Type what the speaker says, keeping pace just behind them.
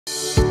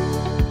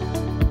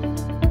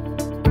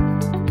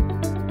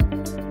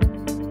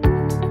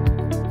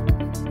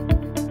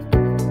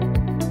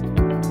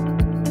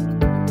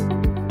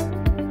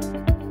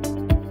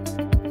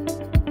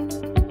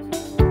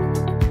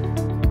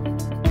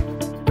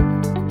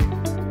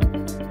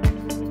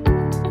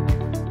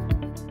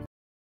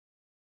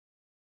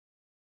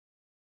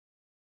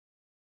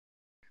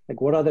like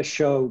what other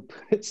show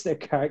puts their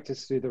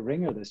characters through the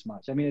ringer this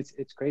much? I mean,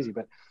 it's crazy,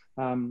 but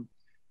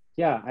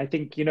yeah, I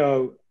think, you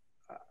know,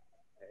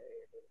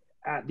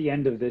 at the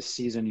end of this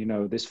season, you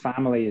know, this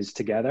family is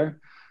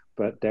together,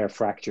 but they're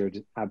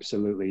fractured.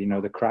 Absolutely. You know,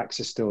 the cracks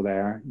are still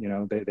there. You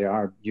know, they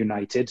are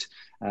united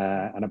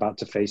and about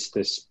to face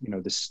this, you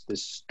know, this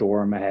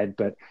storm ahead.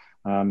 But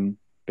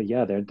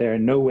yeah, they're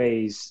in no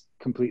ways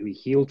completely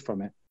healed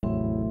from it.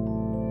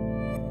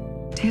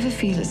 Do you ever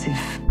feel as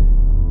if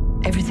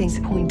everything's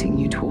pointing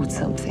you towards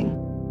something?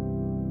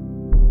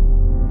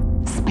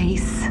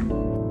 Space,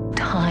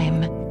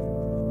 time,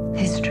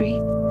 history?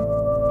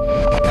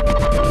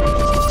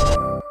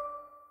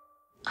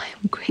 I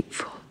am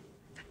grateful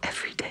for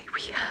every day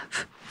we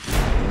have.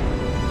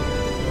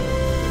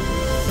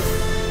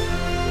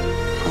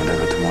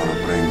 Whatever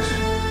tomorrow brings.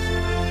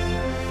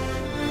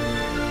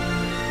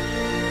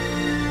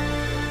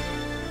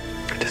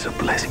 It is a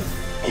blessing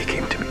you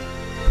came to me.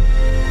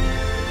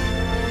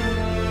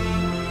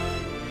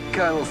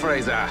 Colonel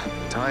Fraser,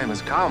 time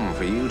has come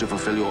for you to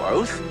fulfill your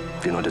oath.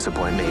 Do not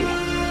disappoint me.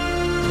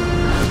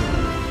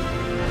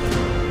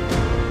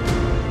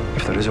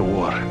 If there is a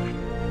war,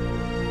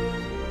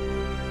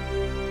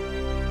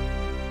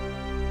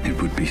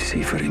 it would be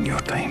safer in your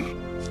time.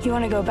 You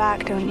want to go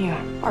back, don't you?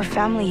 Our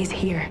family is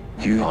here.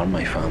 You are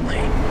my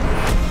family.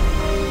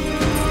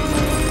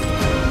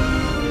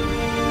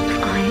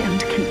 If I am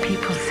to keep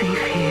people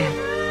safe here,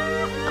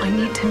 I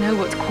need to know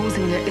what's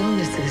causing their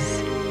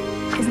illnesses.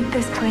 Isn't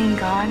this playing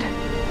God?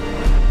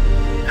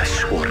 I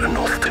swore an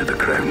oath to the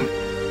crown,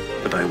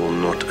 but I will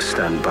not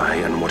stand by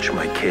and watch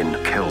my kin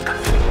killed.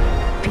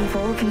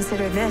 People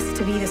consider this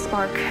to be the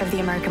spark of the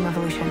American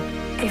Revolution.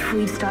 If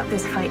we stop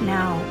this fight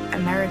now,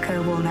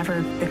 America will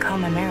never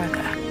become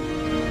America.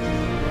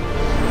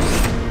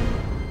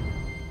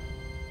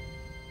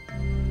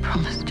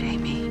 Promise,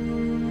 Jamie.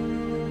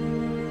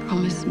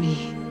 Promise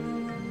me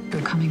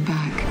you're coming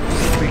back.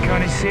 We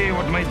can't say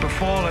what might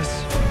befall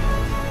us.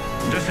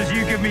 Just as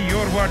you give me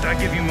your word, I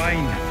give you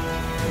mine.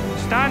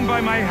 Stand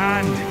by my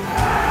hand.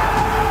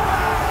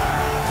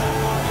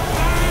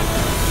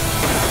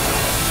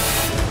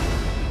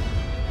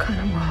 What kind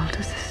of world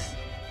is this?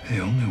 The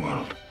only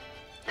world.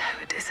 No,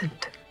 it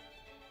isn't.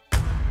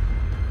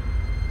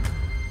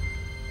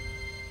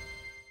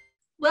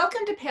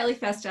 Welcome to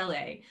PaleyFest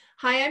LA.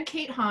 Hi, I'm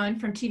Kate Hahn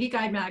from TV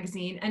Guide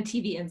Magazine and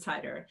TV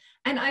Insider,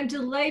 and I'm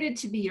delighted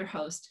to be your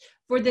host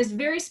for this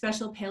very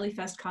special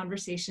PaleyFest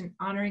conversation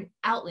honoring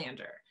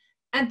Outlander.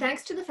 And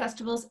thanks to the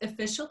festival's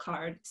official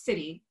card,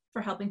 City,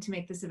 for helping to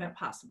make this event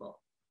possible.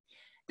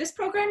 This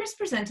program is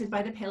presented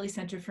by the Paley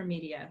Center for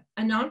Media,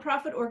 a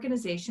nonprofit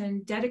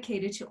organization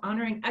dedicated to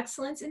honoring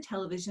excellence in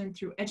television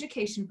through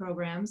education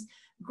programs,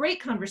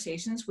 great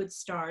conversations with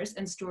stars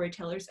and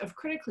storytellers of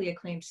critically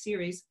acclaimed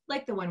series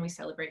like the one we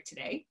celebrate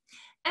today,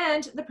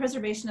 and the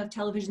preservation of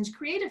television's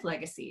creative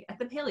legacy at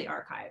the Paley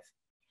Archive.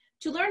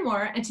 To learn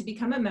more and to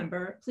become a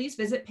member, please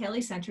visit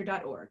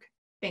paleycenter.org.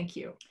 Thank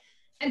you.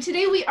 And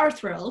today we are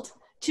thrilled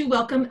to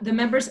welcome the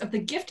members of the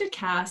gifted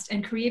cast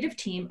and creative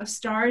team of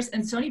Starz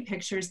and Sony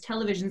Pictures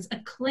Television's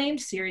acclaimed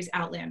series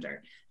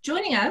Outlander.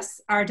 Joining us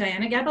are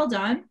Diana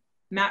Gabaldon,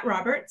 Matt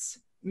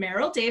Roberts,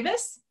 Maril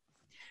Davis,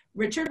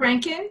 Richard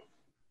Rankin,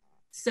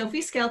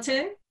 Sophie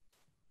Skelton,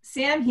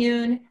 Sam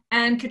Heughan,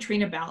 and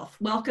Caitriona Balfe.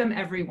 Welcome,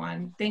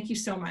 everyone. Thank you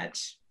so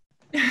much.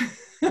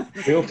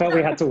 We all felt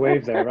we had to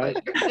wave there, right?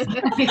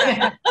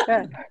 Yeah.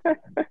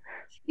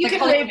 You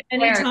can wave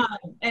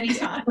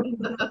anytime.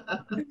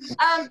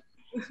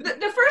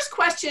 The first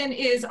question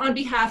is on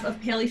behalf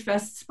of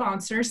PaleyFest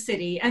sponsor,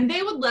 City, and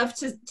they would love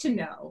to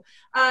know.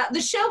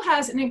 The show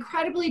has an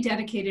incredibly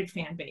dedicated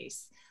fan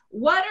base.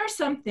 What are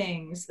some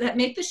things that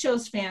make the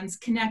show's fans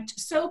connect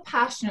so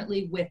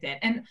passionately with it?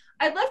 And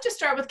I'd love to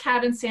start with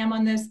Kat and Sam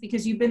on this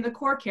because you've been the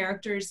core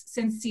characters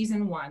since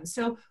season 1.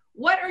 So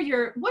what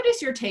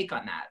is your take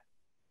on that?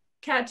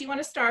 Kat, do you want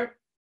to start?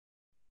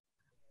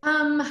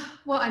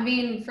 Well, I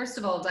mean, first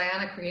of all,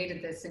 Diana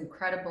created this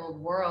incredible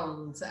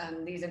world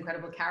and these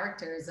incredible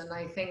characters. And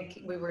I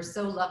think we were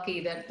so lucky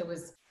that there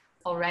was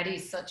already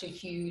such a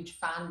huge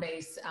fan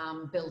base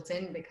built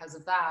in because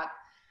of that.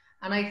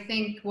 And I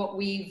think what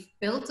we've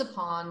built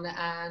upon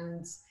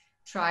and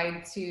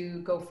tried to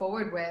go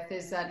forward with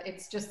is that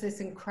it's just this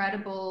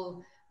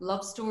incredible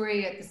love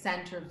story at the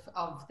center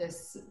of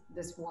this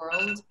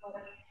world.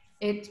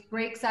 It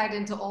breaks out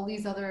into all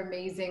these other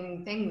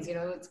amazing things. You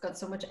know, it's got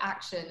so much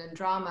action and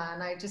drama,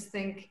 and I just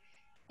think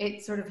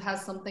it sort of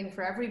has something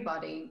for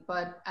everybody,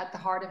 but at the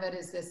heart of it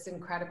is this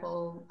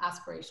incredible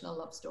aspirational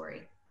love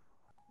story.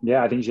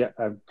 Yeah, I think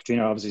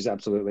Caitriona obviously has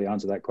absolutely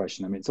answered that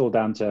question. I mean, it's all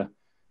down to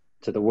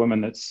the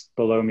woman that's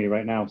below me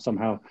right now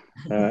somehow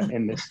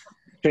in this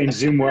strange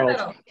Zoom world.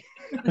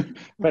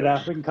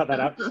 But we can cut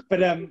that out. But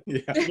yeah,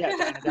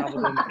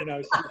 Gabaldon, you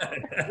know,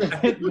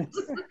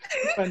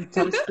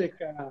 fantastic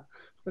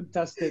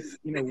fantastic,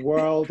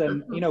 world,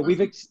 and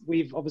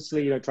we've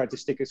obviously tried to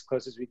stick as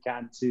close as we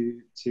can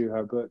to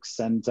her books,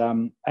 and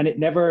it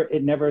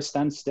never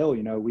stands still.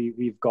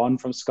 We've gone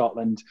from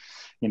Scotland,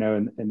 in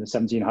the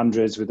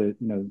 1700s with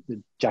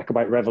the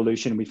Jacobite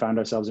Revolution. We found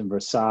ourselves in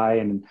Versailles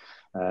and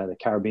the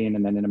Caribbean,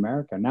 and then in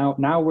America.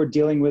 Now we're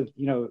dealing with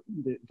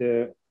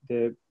the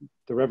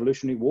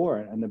Revolutionary War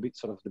and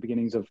the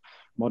beginnings of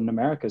modern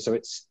America. So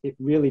it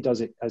really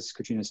does it, as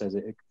Caitriona says,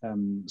 it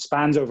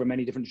spans over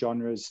many different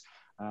genres.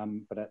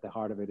 But at the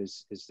heart of it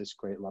is this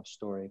great love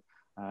story,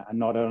 and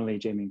not only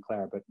Jamie and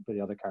Claire, but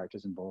the other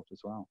characters involved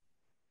as well.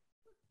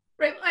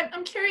 Right.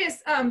 I'm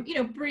curious.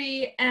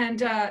 Bree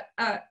and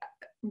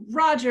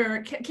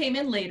Roger came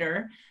in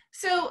later.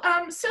 So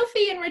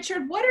Sophie and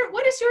Richard,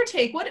 what is your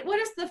take? What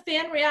has the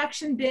fan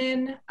reaction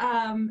been?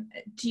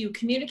 Do you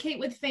communicate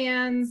with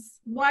fans?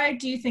 Why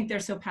do you think they're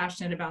so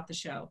passionate about the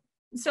show?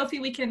 Sophie,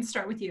 we can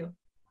start with you.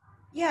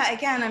 Yeah,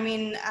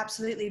 again,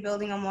 absolutely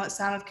building on what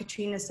Sam of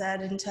Caitriona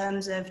said in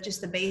terms of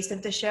just the base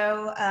of the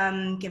show,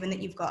 given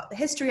that you've got the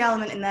history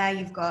element in there,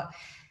 you've got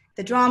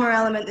the drama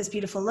element, this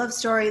beautiful love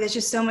story, there's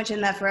just so much in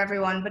there for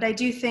everyone. But I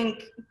do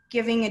think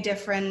giving a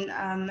different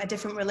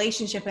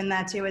relationship in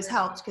there too has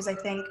helped, because I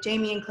think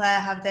Jamie and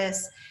Claire have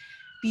this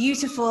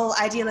beautiful,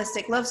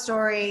 idealistic love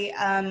story.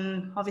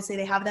 Obviously,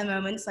 they have their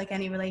moments like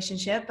any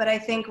relationship, but I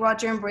think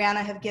Roger and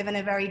Brianna have given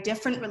a very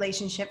different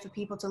relationship for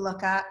people to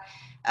look at,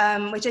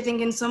 which I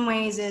think in some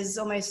ways is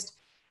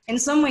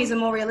a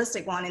more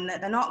realistic one, in that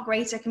they're not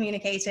great at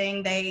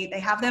communicating. They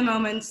have their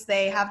moments,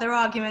 they have their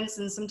arguments,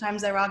 and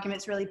sometimes their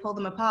arguments really pull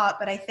them apart.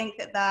 But I think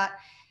that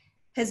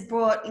has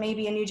brought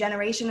maybe a new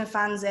generation of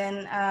fans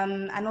in,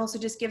 and also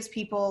just gives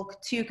people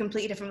two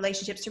completely different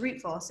relationships to root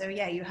for. So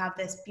yeah, you have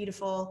this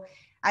beautiful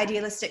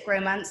idealistic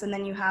romance, and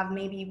then you have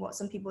maybe what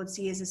some people would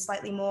see as a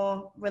slightly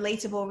more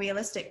relatable,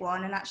 realistic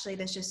one. And actually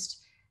there's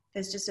just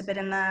a bit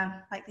in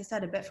there, like they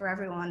said, a bit for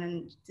everyone,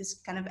 and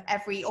just kind of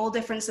all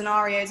different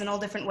scenarios and all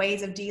different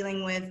ways of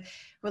dealing with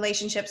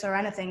relationships or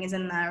anything is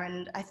in there.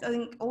 And I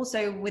think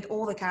also with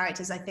all the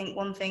characters, I think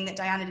one thing that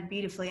Diana did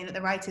beautifully and that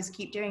the writers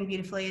keep doing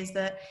beautifully is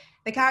that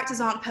the characters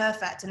aren't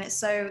perfect. And it's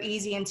so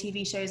easy in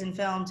TV shows and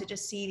film to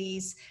just see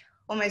these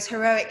almost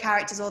heroic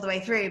characters all the way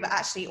through, but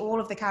actually all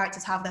of the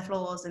characters have their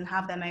flaws and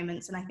have their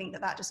moments. And I think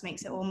that just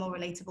makes it all more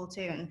relatable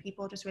too. And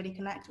people just really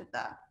connect with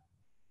that.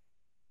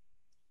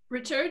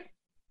 Richard?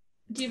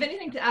 Do you have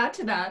anything to add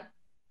to that?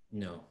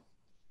 No.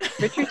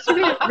 Richard's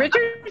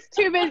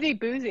too busy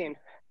boozing.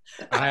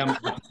 I am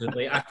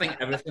absolutely. I think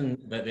everything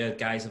that the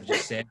guys have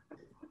just said,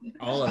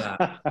 all of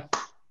that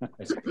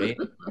is great.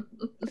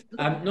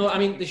 No,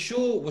 the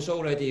show was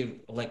already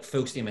like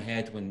full steam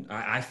ahead when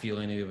I feel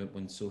anyway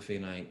when Sophie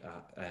and I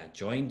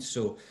joined.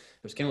 So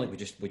it was kind of like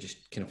we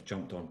just kind of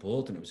jumped on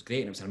board, and it was great,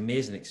 and it was an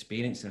amazing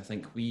experience. And I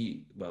think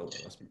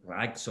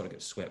I sort of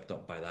got swept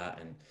up by that,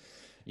 and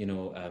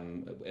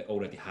it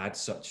already had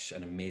such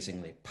an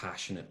amazingly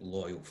passionate,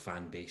 loyal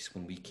fan base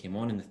when we came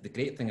on. And the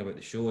great thing about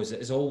the show is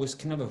it's always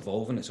kind of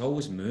evolving, it's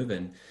always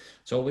moving,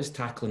 it's always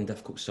tackling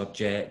difficult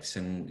subjects,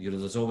 and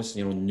there's always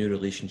new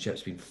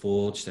relationships being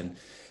forged, and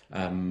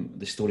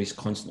the story's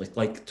constantly,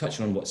 like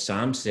touching on what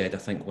Sam said. I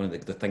think one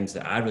of the things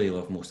that I really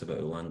love most about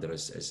Outlander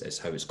is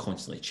how it's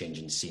constantly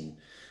changing scene,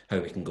 how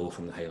we can go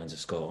from the Highlands of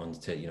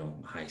Scotland to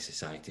high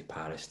society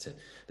Paris, to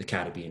the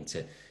Caribbean,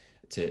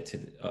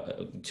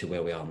 to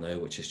where we are now,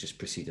 which is just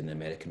preceding the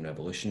American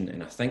Revolution.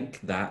 And I think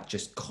that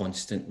just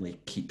constantly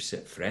keeps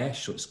it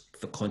fresh, so it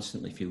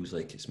constantly feels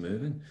like it's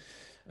moving,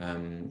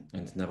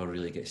 and never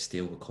really gets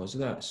stale because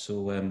of that.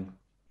 So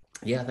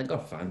I think our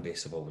fan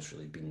base have always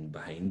really been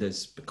behind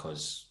us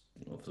because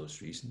of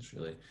those reasons,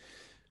 really.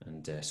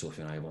 And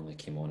Sophie and I only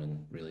came on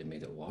and really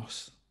made it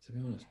worse, to be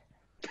honest.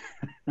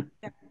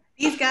 Yeah.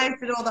 These guys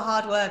did all the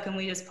hard work, and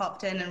we just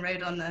popped in and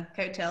rode on the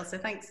coattails. So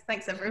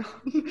thanks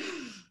everyone.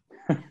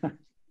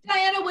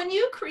 Diana, when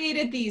you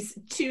created these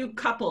two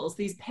couples,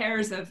 these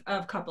pairs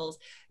of couples,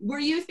 were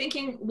you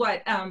thinking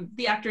what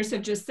the actors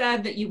have just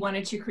said, that you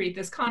wanted to create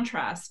this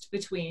contrast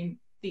between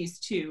these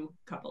two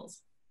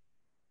couples?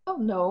 Oh,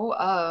 no.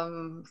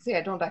 See,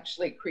 I don't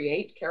actually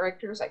create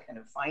characters. I kind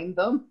of find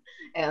them.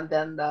 And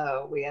then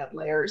we add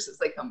layers as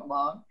they come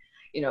along.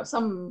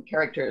 Some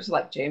characters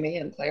like Jamie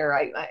and Claire,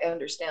 I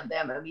understand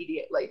them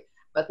immediately,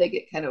 but they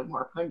get kind of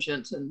more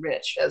pungent and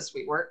rich as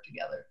we work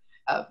together.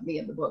 Me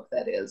in the book,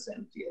 that is,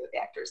 and the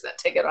actors that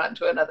take it on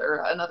to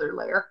another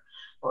layer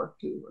or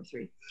two or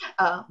three.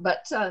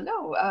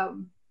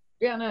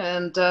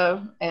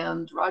 Brianna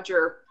and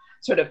Roger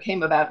sort of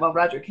came about. Well,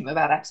 Roger came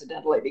about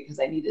accidentally because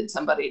I needed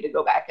somebody to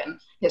go back in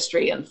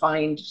history and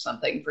find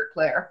something for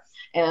Claire,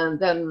 and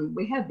then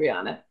we had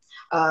Brianna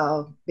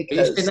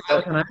because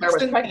Claire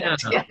was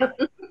pregnant.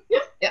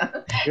 Yeah.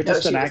 You're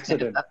just an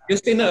accident. You're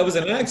saying that it was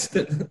an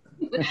accident.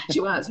 She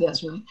was,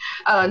 yes, really.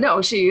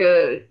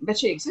 But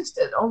she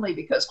existed only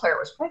because Claire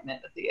was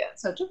pregnant at the end.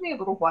 So it took me a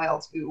little while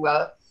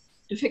to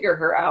figure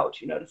her out,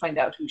 to find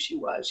out who she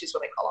was. She's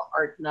what I call a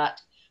hard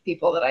nut,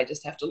 people that I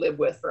just have to live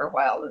with for a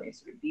while, and they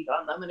sort of beat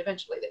on them, and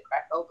eventually they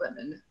crack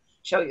open,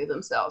 show you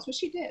themselves, which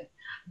she did.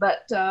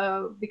 But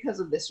because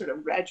of this sort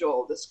of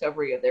gradual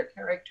discovery of their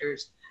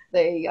characters,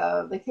 they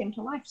came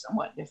to life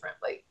somewhat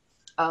differently.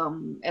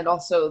 And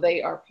also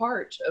they are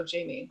part of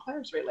Jamie and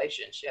Claire's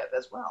relationship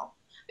as well,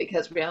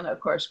 because Brianna, of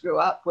course, grew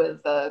up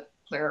with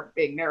Claire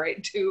being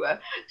married to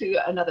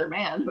another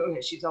man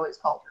who she's always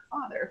called her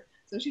father.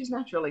 So she's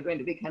naturally going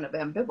to be kind of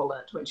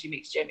ambivalent when she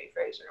meets Jamie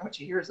Fraser, when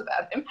she hears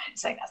about him,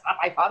 saying, "That's not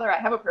my father. I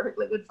have a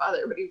perfectly good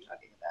father. What are you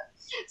talking about?"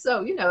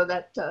 So, you know,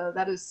 that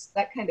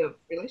kind of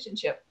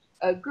relationship.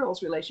 A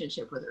girl's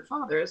relationship with her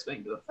father is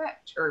going to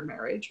affect her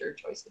marriage, her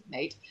choice of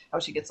mate, how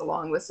she gets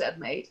along with said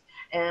mate.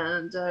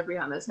 And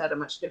Brianna's had a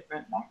much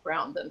different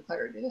background than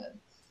Claire did.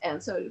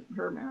 And so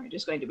her marriage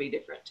is going to be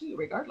different too,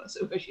 regardless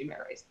of who she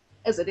marries.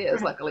 As it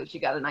is, luckily she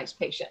got a nice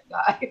patient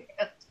guy.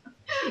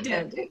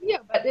 Yeah,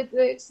 but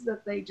it's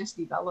that they just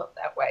develop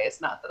that way.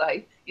 It's not that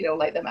I,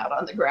 lay them out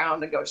on the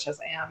ground and go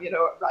Shazam,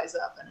 rise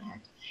up and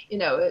act.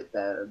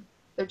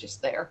 They're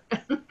just there.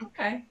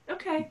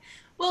 Okay.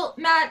 Well,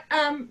 Matt,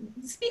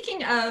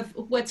 speaking of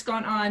what's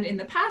gone on in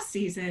the past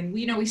season,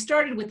 we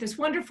started with this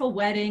wonderful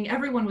wedding.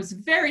 Everyone was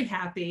very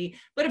happy,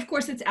 but of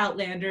course it's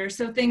Outlander,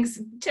 so things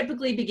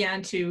typically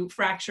began to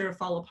fracture or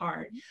fall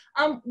apart.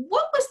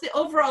 What was the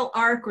overall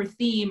arc or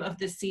theme of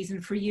this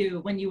season for you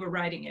when you were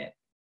writing it?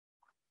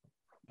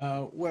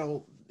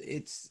 Well,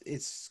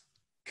 it's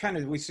kind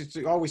of, we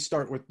always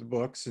start with the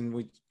books, and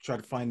we try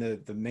to find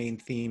the main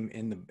theme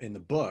in the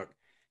book.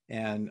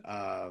 And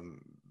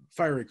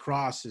Fiery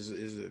Cross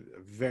is a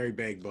very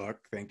big book.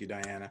 Thank you,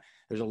 Diana.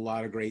 There's a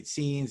lot of great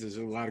scenes. There's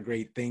a lot of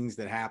great things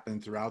that happen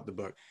throughout the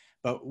book.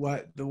 But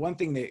the one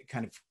thing that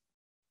kind of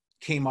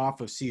came off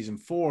of season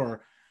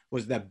 4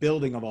 was that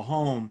building of a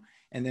home.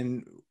 And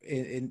then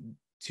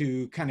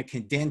to kind of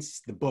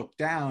condense the book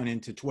down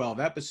into 12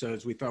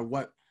 episodes, we thought,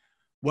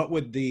 what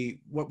would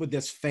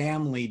this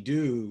family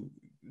do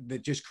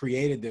that just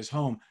created this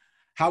home?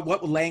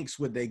 What lengths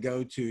would they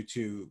go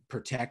to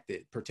protect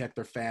it, protect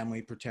their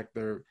family, protect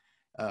their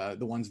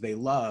the ones they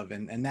love?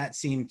 And that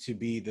seemed to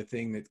be the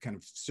thing that kind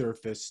of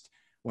surfaced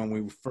when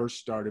we first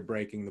started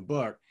breaking the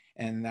book.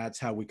 And that's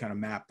how we kind of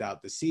mapped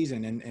out the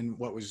season. And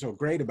what was so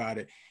great about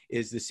it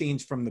is the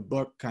scenes from the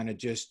book kind of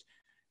just,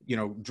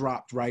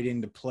 dropped right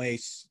into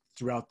place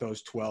throughout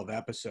those 12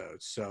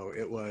 episodes. So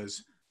it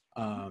was,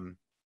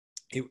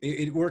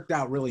 it worked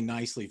out really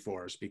nicely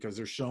for us, because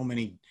there's so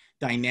many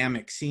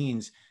dynamic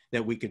scenes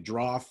that we could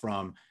draw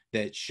from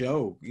that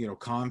show,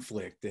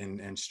 conflict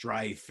and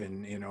strife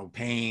and,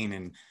 pain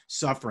and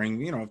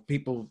suffering,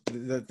 people,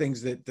 the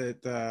things that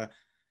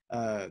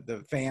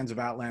the fans of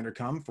Outlander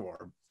come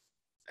for,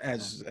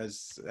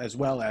 as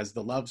well as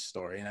the love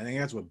story. And I think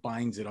that's what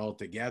binds it all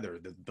together,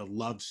 the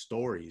love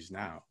stories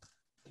now.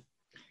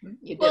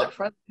 You did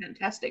a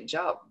fantastic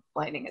job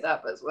lining it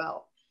up as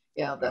well.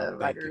 Yeah, the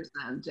writers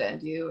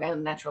and you,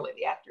 and naturally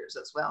the actors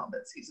as well.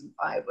 But season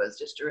 5 was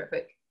just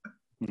terrific.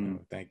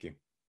 Thank you.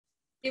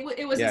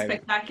 It was a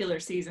spectacular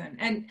season.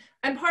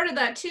 And part of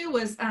that too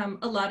was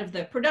a lot of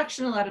the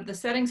production, a lot of the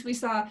settings we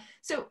saw.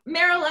 So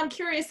Maril, I'm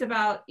curious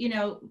about,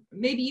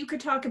 maybe you could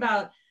talk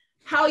about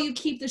how you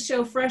keep the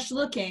show fresh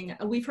looking.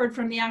 We've heard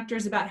from the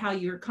actors about how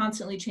you're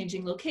constantly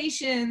changing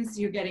locations,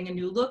 you're getting a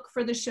new look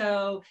for the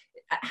show.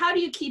 How do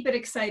you keep it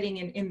exciting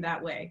in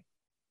that way?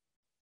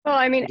 Well,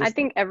 I mean, I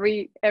think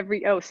every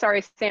oh,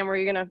 sorry, Sam, were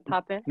you going to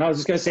pop in? No, I was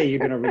just going to say, you're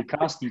going to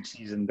recast each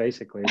season,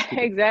 basically.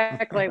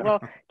 Exactly.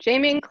 Well,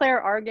 Jamie and Claire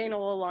are getting a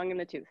little long in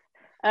the tooth.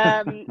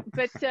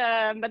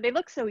 But they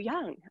look so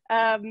young.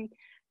 I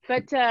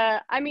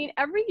mean,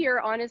 every year,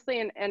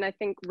 honestly, and I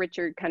think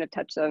Richard kind of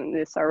touched on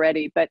this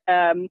already, but,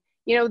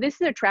 this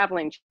is a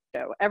traveling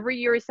show. Every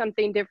year is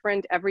something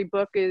different. Every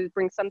book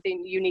brings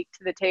something unique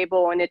to the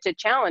table, and it's a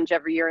challenge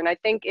every year. And I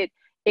think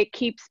it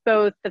keeps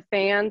both the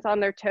fans on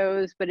their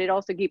toes, but it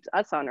also keeps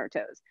us on our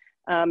toes,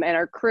 and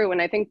our crew.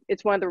 And I think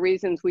it's one of the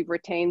reasons we've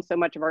retained so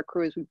much of our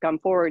crew as we've come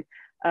forward.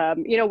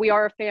 We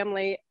are a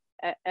family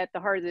at the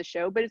heart of the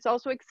show, but it's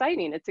also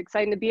exciting. It's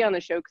exciting to be on the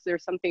show because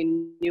there's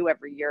something new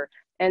every year.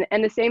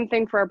 And the same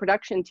thing for our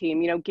production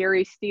team.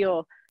 Gary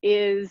Steele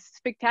is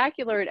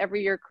spectacular at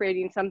every year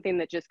creating something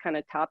that just kind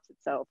of tops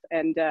itself.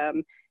 And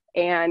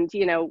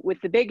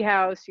with the big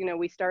house,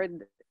 we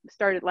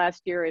started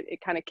last year.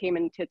 It kind of came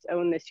into its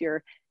own this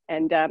year,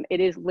 and it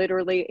is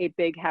literally a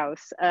big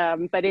house,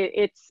 but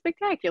it's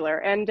spectacular.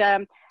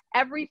 And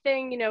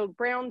everything,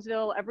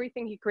 Brownsville,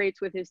 everything he creates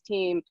with his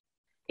team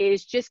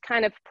is just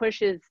kind of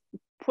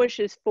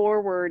pushes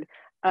forward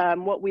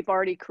what we've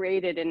already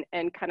created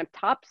and kind of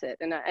tops it.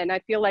 And I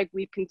feel like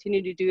we've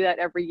continued to do that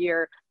every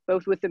year,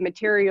 both with the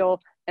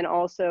material and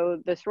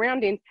also the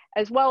surroundings,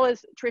 as well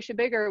as Trisha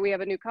Bigger. We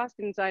have a new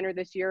costume designer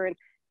this year,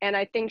 and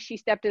I think she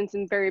stepped into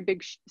some very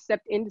big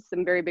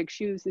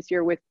shoes this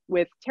year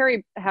with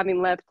Terry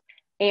having left,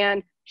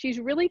 and she's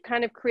really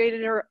kind of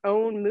created her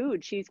own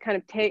mood. She's kind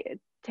of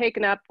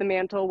taken up the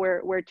mantle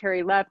where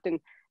Terry left,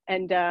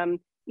 and the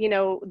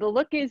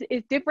look is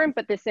different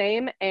but the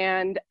same.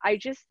 And I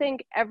just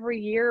think every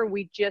year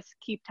we just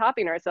keep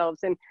topping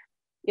ourselves, and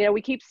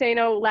we keep saying,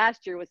 oh,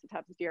 last year was the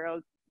toughest year,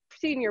 oh,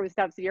 preceding year was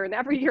the toughest year, and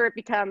every year it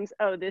becomes,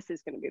 oh, this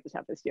is going to be the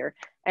toughest year.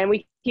 And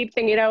we keep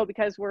thinking, oh,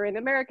 because we're in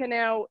America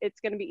now, it's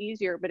going to be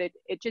easier, but it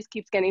just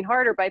keeps getting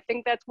harder. But I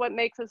think that's what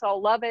makes us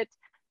all love it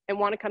and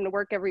want to come to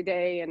work every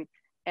day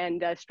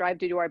and strive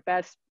to do our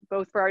best,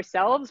 both for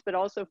ourselves, but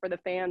also for the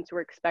fans who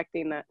are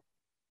expecting that.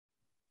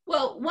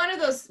 Well, one of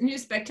those new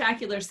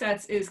spectacular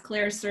sets is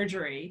Claire's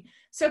surgery.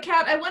 So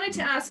Kat, I wanted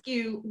to ask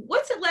you,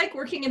 what's it like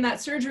working in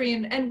that surgery,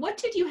 and what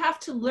did you have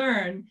to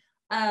learn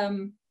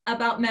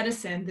about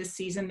medicine this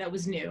season that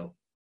was new?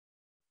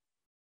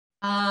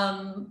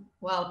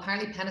 Well,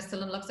 apparently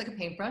penicillin looks like a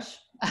paintbrush.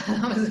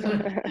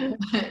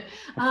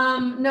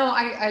 No,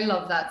 I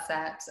love that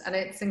set, and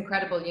it's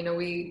incredible. You know,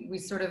 we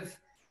sort of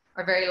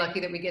are very lucky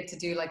that we get to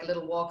do like a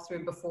little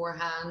walkthrough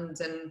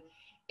beforehand, and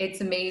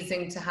it's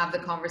amazing to have the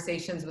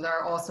conversations with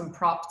our awesome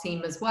prop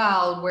team as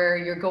well, where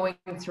you're going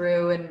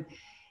through, and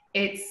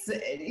it's,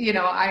 you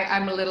know,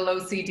 I'm a little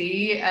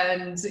OCD,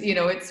 and, you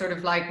know, it's sort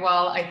of like,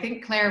 well, I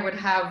think Claire would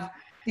have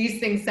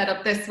these things set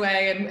up this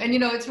way. And, you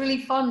know, it's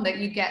really fun that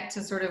you get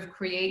to sort of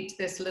create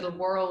this little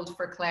world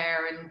for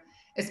Claire. And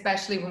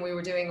especially when we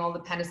were doing all the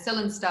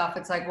penicillin stuff,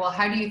 it's like, well,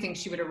 how do you think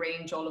she would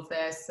arrange all of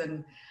this?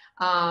 And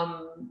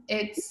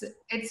it's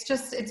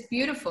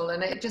beautiful,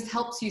 and it just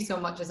helps you so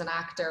much as an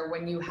actor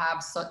when you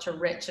have such a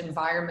rich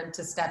environment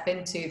to step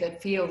into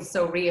that feels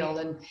so real.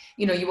 And,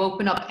 you know, you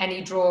open up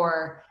any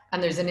drawer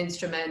and there's an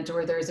instrument,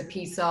 or there's a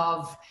piece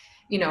of,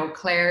 you know,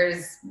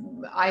 Claire's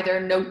either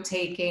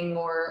note-taking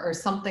or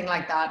something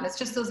like that. And it's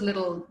just those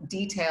little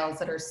details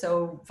that are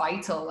so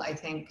vital, I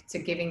think, to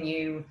giving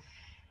you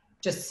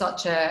just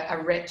such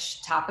a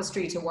rich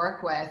tapestry to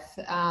work with.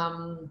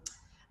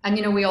 And,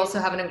 you know, we also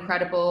have an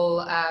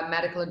incredible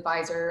medical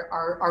advisor,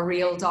 our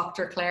real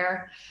Dr.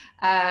 Claire.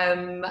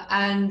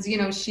 And, you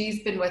know,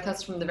 she's been with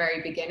us from the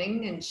very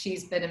beginning, and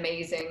she's been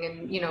amazing.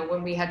 And, you know,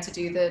 when we had to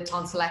do the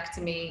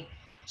tonsillectomy,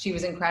 she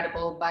was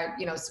incredible by,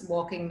 you know,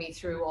 walking me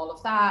through all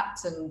of that.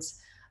 And,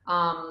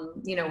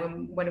 you know,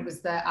 when it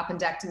was the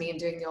appendectomy and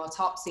doing the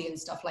autopsy and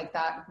stuff like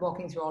that,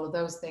 walking through all of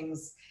those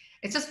things,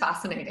 it's just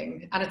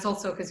fascinating. And it's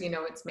also because, you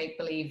know, it's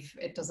make-believe.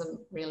 It doesn't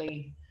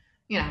really,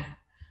 you know,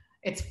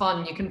 it's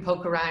fun. You can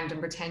poke around and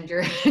pretend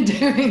you're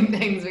doing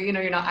things, but, you know,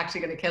 you're not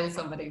actually going to kill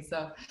somebody.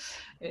 So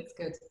it's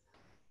good.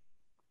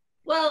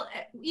 Well,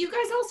 you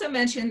guys also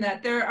mentioned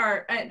that there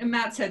are, and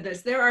Matt said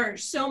this, there are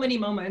so many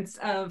moments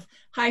of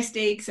high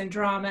stakes and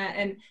drama.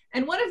 And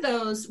one of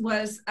those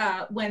was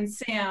when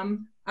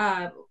Sam,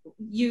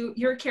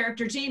 your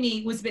character,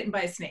 Jamie, was bitten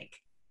by a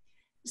snake.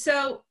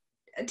 So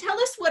tell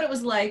us what it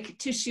was like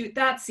to shoot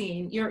that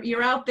scene.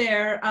 You're out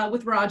there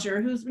with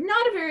Roger, who's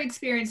not a very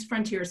experienced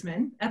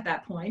frontiersman at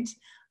that point,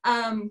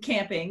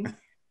 camping.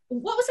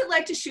 What was it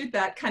like to shoot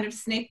that kind of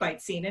snake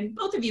bite scene? And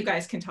both of you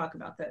guys can talk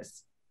about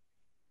this.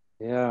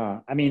 Yeah,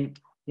 I mean,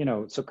 you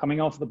know, so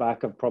coming off the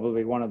back of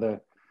probably one of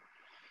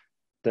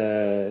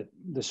the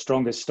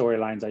strongest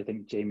storylines I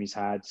think Jamie's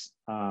had,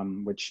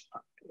 which,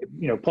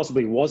 you know,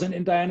 possibly wasn't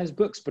in Diana's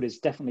books, but it's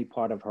definitely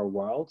part of her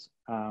world.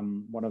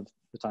 One of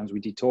the times we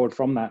detoured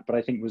from that, but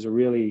I think was a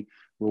really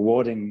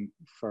rewarding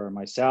for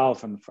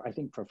myself, and I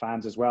think for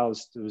fans as well.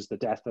 It was the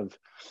death of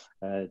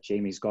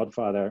Jamie's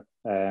godfather,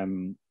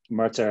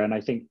 Murtagh, and I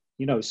think,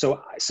 you know, so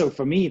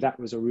for me that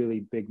was a really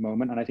big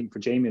moment, and I think for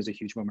Jamie it was a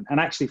huge moment, and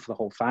actually for the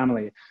whole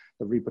family,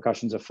 the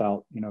repercussions are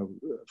felt, you know,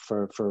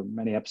 for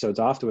many episodes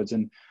afterwards.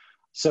 And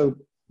so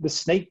the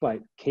snake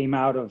bite came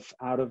out of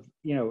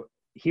you know,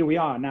 here we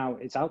are now,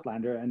 it's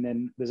Outlander, and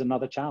then there's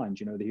another challenge.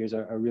 You know, here's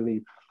a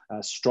really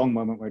strong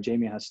moment where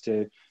Jamie has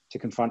to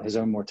confront his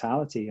own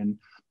mortality. And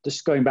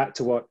just going back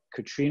to what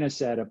Caitriona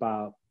said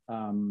about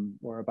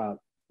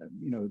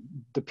you know,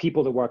 the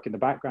people that work in the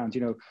background,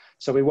 you know,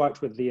 so we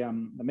worked with the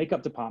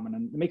makeup department,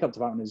 and the makeup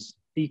department is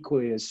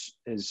equally as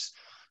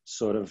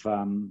sort of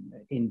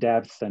in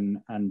depth and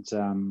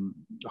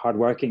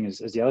hardworking as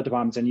the other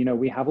departments. And, you know,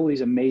 we have all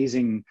these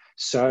amazing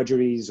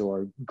surgeries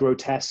or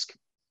grotesque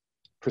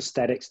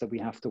prosthetics that we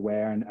have to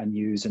wear and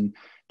use, and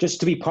just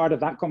to be part of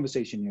that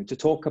conversation, you know, to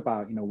talk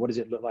about, you know, what does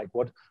it look like,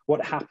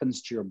 what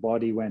happens to your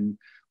body when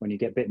you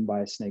get bitten by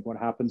a snake, what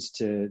happens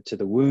to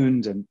the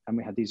wound, and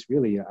we had these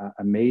really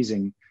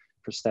amazing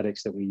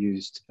prosthetics that we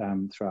used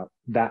throughout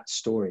that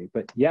story.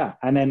 But yeah,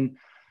 and then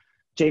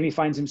Jamie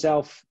finds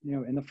himself, you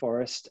know, in the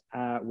forest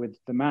with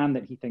the man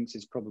that he thinks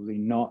is probably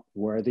not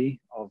worthy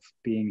of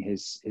being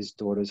his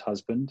daughter's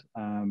husband,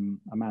 a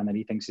man that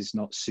he thinks is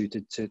not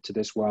suited to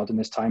this world in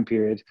this time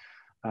period.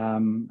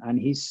 And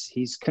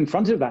he's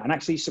confronted with that, and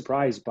actually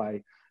surprised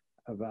by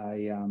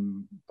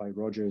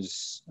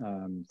Roger's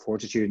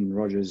fortitude and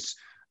Roger's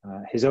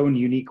his own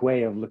unique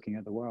way of looking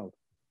at the world.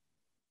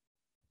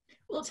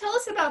 Well, tell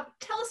us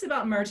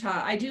about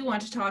Murtagh. I do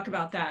want to talk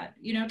about that.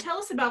 You know, tell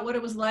us about what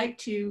it was like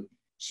to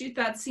shoot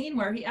that scene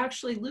where he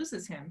actually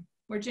loses him,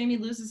 where Jamie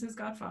loses his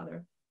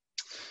godfather.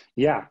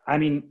 Yeah, I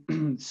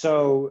mean,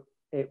 so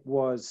it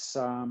was.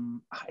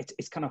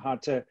 It's kind of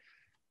hard to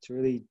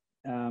really.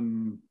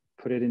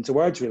 Put it into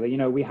words, really. You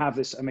know, we have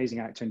this amazing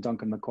actor in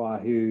Duncan Lacroix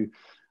who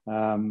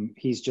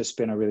He's just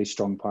been a really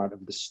strong part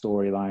of the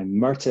storyline.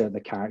 Murtagh, the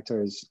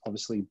character, has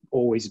obviously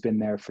always been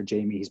there for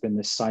Jamie. He's been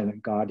this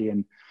silent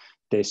guardian,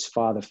 this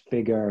father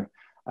figure.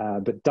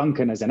 But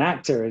Duncan, as an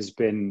actor, has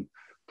been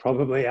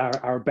probably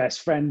our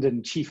best friend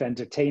and chief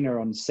entertainer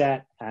on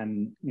set,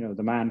 and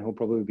the man who'll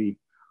probably be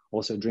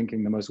also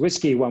drinking the most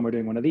whiskey when we're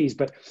doing one of these.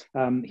 But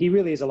he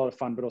really is a lot of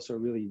fun, but also a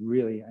really,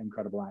 really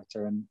incredible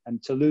actor.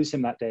 And to lose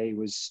him that day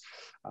was,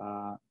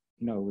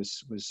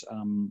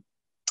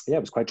 it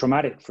was quite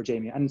traumatic for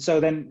Jamie. And so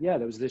then, there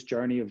was this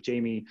journey of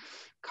Jamie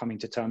coming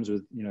to terms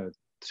with,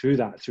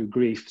 through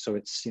grief. So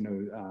it's,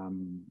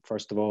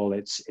 first of all,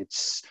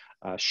 it's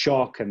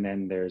shock, and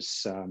then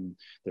there's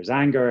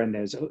anger, and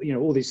there's,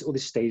 all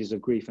these stages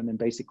of grief. And then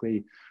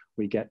basically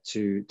we get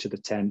to the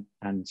tent,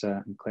 and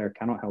Claire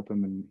cannot help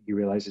him, and he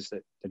realizes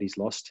that he's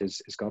lost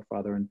his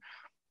godfather.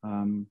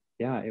 And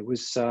it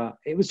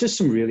was just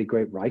some really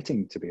great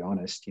writing, to be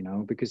honest,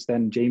 because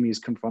then Jamie is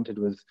confronted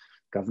with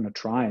Governor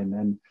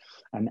Tryon,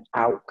 and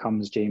out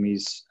comes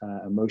Jamie's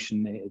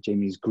emotion,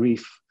 Jamie's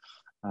grief.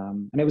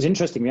 And it was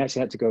interesting. We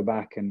actually had to go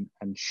back and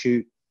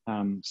shoot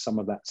some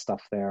of that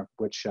stuff there,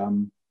 which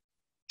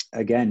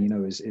again,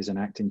 is an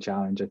acting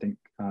challenge, I think.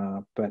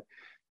 But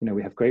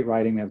we have great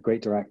writing, we have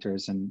great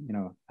directors, and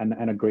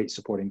and a great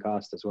supporting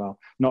cast as well.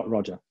 Not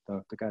Roger,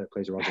 the guy that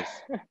plays Roger's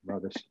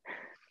rubbish.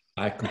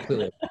 I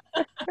completely.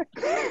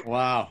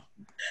 Wow.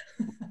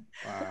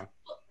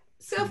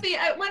 Sophie,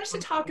 I wanted to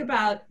talk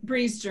about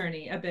Bree's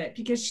journey a bit,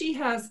 because she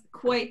has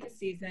quite the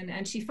season,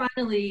 and she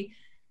finally,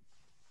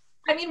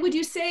 would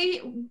you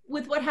say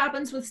with what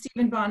happens with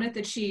Stephen Bonnet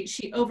that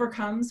she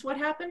overcomes what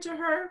happened to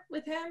her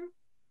with him?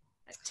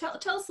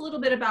 Tell us a little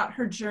bit about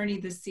her journey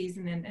this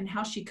season and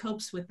how she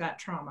copes with that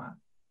trauma.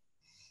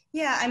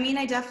 Yeah,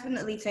 I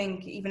definitely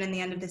think even in the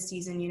end of this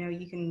season,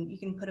 you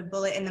can put a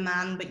bullet in the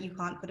man, but you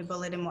can't put a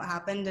bullet in what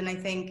happened. And I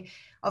think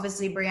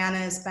obviously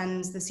Brianna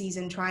spends the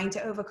season trying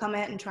to overcome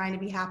it and trying to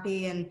be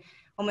happy and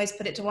almost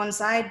put it to one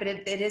side, but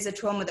it is a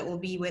trauma that will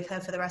be with her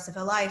for the rest of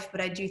her life.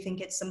 But I do think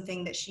it's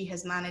something that she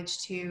has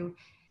managed to,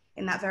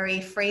 in that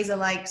very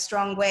Fraser-like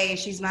strong way,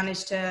 she's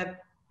managed to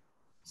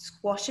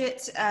squash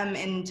it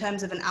in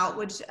terms of an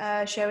outward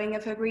showing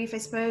of her grief, I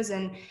suppose.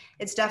 And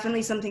it's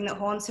definitely something that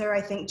haunts her.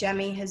 I think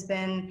Jemmy has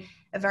been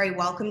a very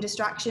welcome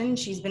distraction.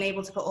 She's been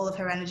able to put all of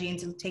her energy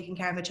into taking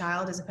care of her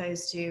child, as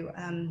opposed to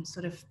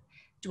sort of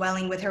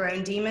dwelling with her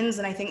own demons.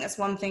 And I think that's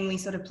one thing we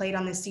sort of played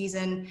on this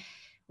season,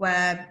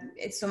 where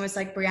it's almost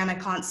like Brianna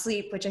can't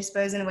sleep, which I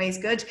suppose in a way is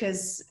good,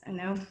 because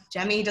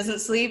Jemmy doesn't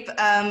sleep.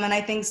 And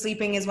I think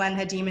sleeping is when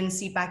her demons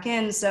seep back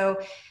in.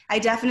 So I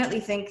definitely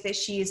think that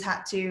she's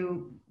had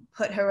to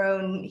put her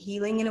own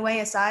healing in a way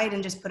aside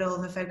and just put all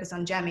of her focus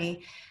on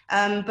Jemmy.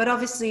 But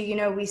obviously,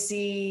 we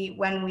see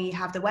when we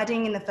have the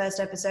wedding in the first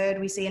episode,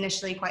 we see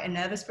initially quite a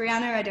nervous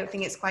Brianna. I don't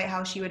think it's quite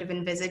how she would have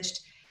envisaged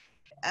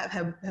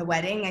her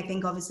wedding. I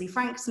think obviously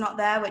Frank's not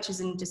there, which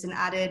is just an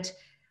added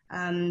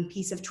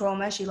piece of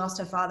trauma. She lost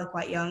her father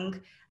quite young.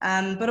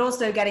 But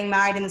also getting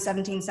married in the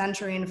 17th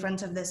century in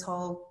front of this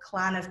whole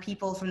clan of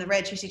people from the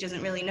rich who she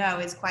doesn't really know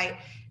is quite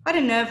a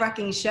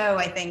nerve-wracking show,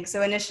 I think.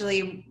 So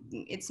initially,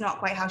 it's not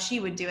quite how she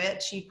would do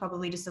it. She'd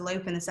probably just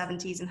elope in the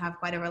 70s and have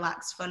quite a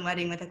relaxed, fun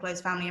wedding with her close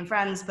family and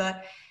friends.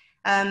 But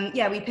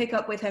we pick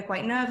up with her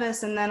quite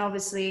nervous. And then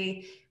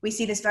obviously we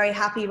see this very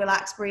happy,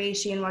 relaxed Bree,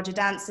 she and Roger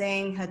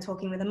dancing, her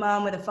talking with her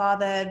mum, with her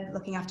father,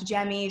 looking after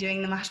Jemmy,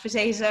 doing the mashed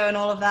potato and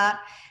all of that.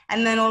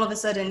 And then all of a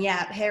sudden,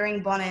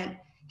 hearing Bonnet,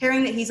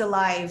 hearing that he's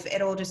alive,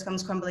 it all just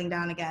comes crumbling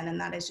down again.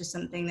 And that is just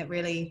something that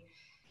really,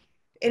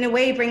 in a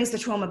way, brings the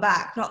trauma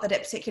back. Not that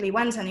it particularly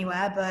went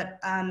anywhere, but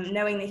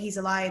knowing that he's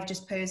alive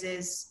just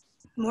poses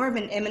more of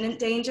an imminent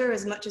danger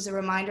as much as a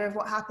reminder of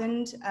what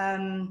happened.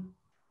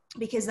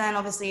 Because then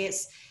obviously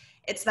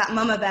it's that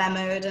mama bear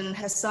mode, and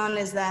her son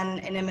is then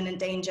in imminent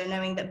danger,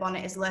 knowing that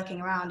Bonnet is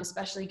lurking around,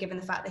 especially given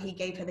the fact that he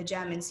gave her the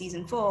gem in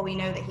season 4. We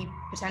know that he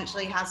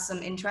potentially has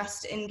some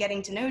interest in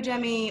getting to know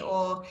Jemmy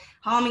or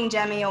harming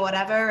Jemmy or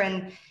whatever.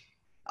 And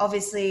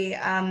obviously,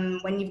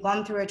 when you've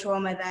gone through a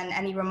trauma, then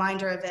any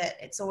reminder of it,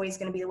 it's always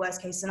going to be the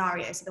worst case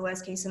scenario. So the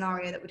worst case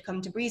scenario that would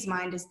come to Bree's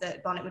mind is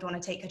that Bonnet would want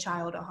to take her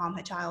child or harm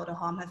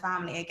her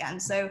family again.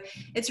 So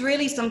it's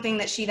really something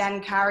that she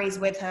then carries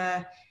with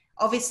her,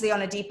 obviously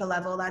on a deeper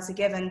level, that's a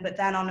given, but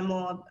then on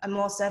a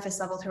more surface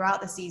level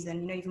throughout the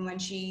season. Even when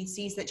she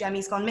sees that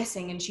Jemmy's gone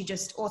missing, and she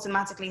just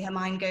automatically, her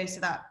mind goes to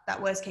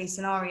that worst case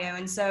scenario.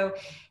 And so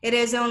it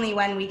is only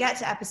when we get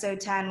to episode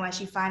 10 where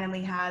she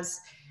finally has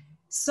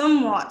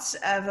somewhat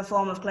of a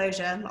form of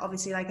closure.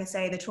 Obviously, like I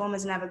say, the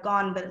trauma's never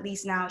gone, but at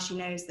least now she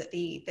knows that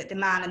the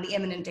man and the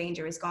imminent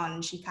danger is gone,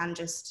 and she can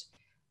just,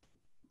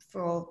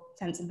 for all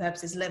intents and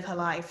purposes, live her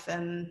life.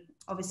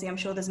 Obviously, I'm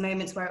sure there's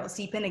moments where it'll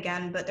seep in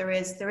again, but there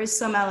is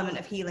some element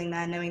of healing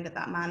there, knowing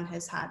that man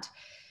has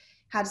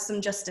had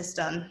some justice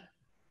done.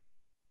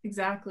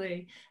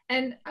 Exactly.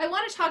 And I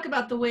want to talk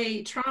about the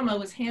way trauma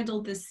was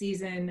handled this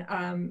season,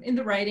 in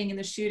the writing and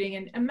the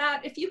shooting. And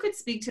Matt, if you could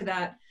speak to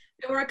that.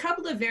 There were a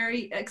couple of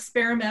very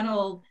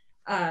experimental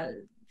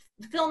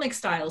filmic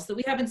styles that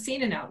we haven't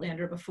seen in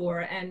Outlander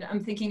before. And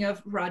I'm thinking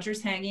of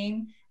Roger's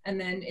hanging And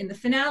then in the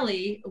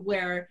finale,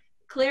 where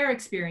Claire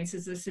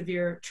experiences a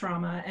severe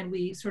trauma and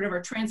we sort of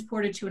are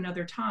transported to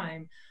another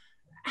time.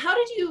 How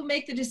did you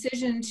make the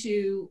decision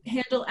to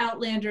handle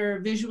Outlander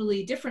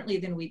visually differently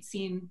than we'd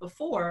seen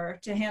before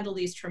to handle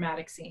these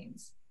traumatic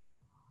scenes?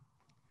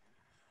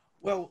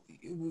 Well,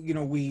 you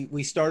know,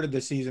 we started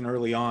the season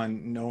early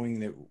on knowing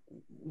that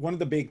one of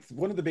the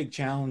big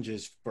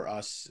challenges for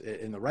us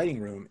in the writing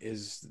room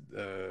is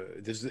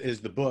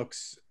the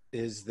books,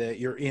 is that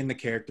you're in the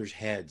characters'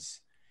 heads.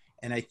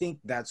 And I think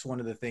that's one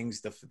of the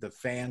things the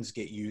fans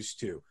get used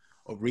to.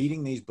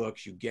 Reading these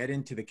books, you get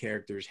into the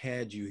characters'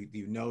 heads,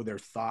 you know their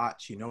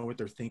thoughts, you know what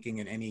they're thinking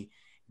in any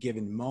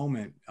given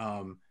moment,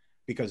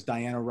 because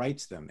Diana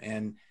writes them.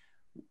 And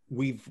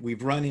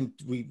we've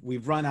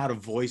run out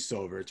of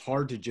voiceover. It's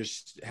hard to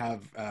just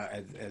have,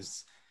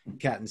 as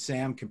Kat and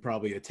Sam can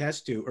probably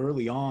attest to,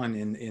 early on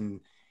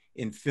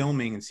in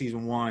filming in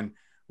season 1,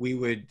 we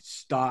would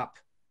stop.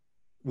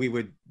 We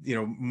would, you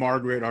know,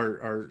 Margaret,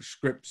 our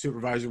script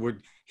supervisor,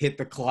 would hit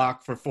the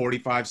clock for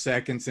 45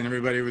 seconds and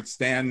everybody would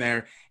stand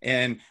there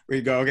and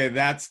we'd go, okay,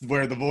 that's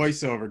where the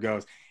voiceover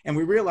goes. And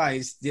we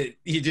realized that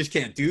you just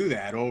can't do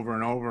that over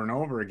and over and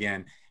over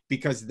again,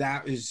 because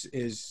that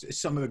is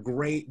some of the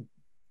great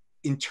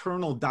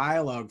internal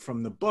dialogue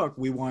from the book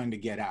we wanted to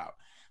get out.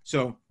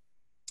 So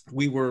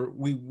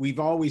we've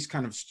always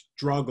kind of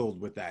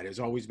struggled with that. It's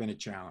always been a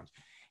challenge.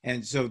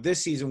 And so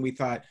this season we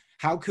thought,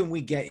 how can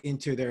we get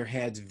into their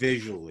heads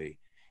visually?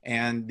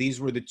 And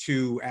these were the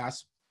two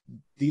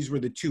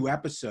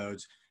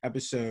episodes,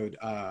 episode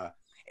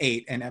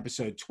 8 and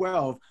episode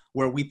 12,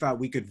 where we thought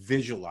we could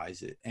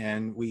visualize it,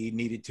 and we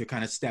needed to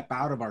kind of step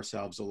out of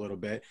ourselves a little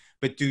bit,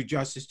 but do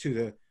justice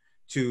to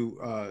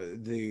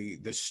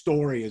the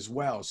story as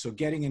well. So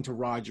getting into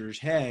Roger's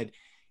head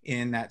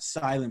in that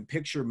silent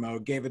picture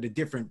mode gave it a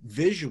different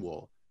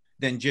visual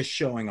than just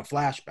showing a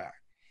flashback.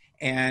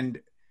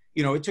 And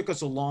you know, it took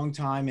us a long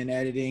time in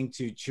editing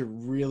to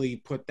really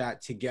put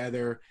that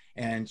together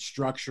and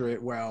structure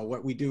it well.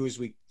 What we do is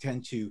we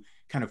tend to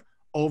kind of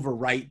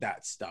overwrite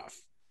that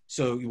stuff.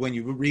 So when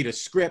you read a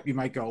script, you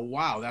might go,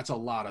 wow, that's a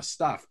lot of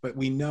stuff. But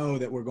we know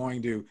that we're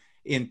going to,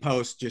 in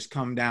post, just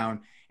come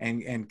down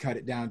and cut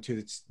it down to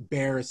its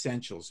bare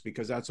essentials,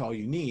 because that's all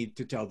you need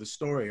to tell the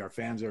story. Our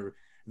fans are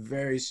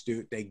very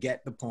astute. They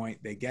get the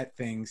point. They get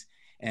things.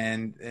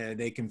 And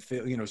they can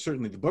fill, you know,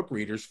 certainly the book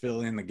readers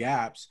fill in the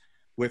gaps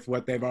with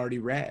what they've already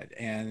read.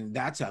 And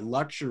that's a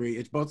luxury.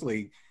 It's both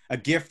a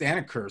gift and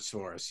a curse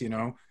for us, you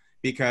know,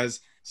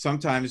 because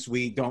sometimes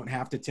we don't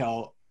have to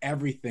tell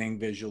everything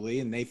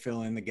visually and they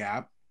fill in the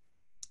gap.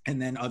 And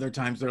then other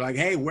times they're like,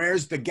 hey,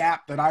 where's the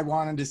gap that I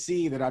wanted to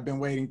see that I've been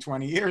waiting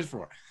 20 years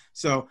for?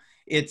 So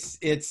it's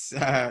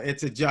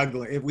a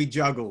juggling. We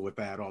juggle with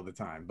that all the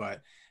time.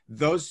 But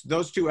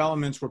those two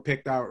elements were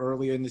picked out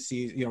early in the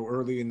season, you know,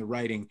 early in the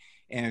writing.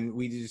 And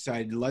we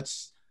decided,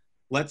 let's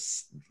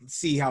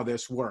see how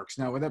this works.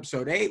 Now with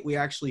episode 8, we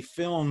actually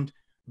filmed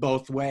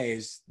both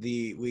ways.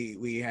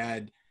 We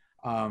had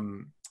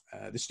the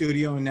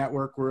studio and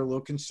network were a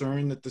little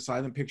concerned that the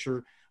silent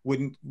picture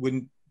wouldn't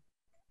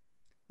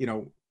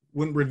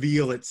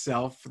reveal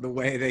itself the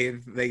way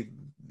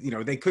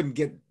they couldn't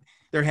get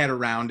their head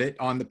around it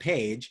on the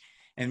page.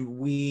 And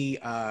we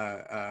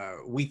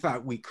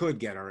thought we could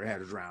get our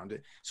heads around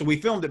it. So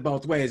we filmed it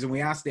both ways, and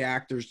we asked the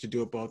actors to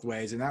do it both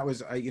ways. And that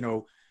was,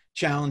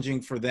 challenging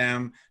for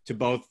them to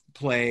both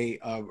play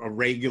a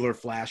regular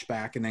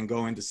flashback and then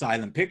go into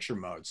silent picture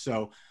mode.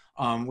 So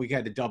we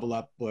had to double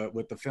up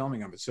with the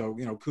filming of it. So,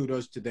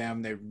 kudos to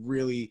them. They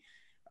really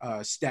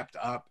stepped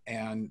up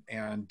and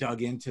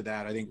dug into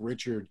that. I think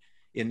Richard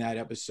in that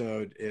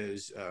episode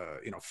is,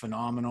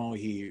 phenomenal.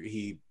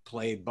 He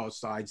played both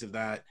sides of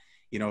that,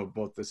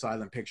 both the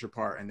silent picture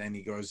part, and then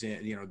he goes in,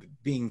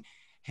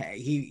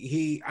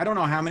 I don't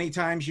know how many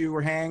times you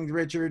were hanged,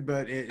 Richard,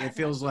 but it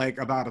feels like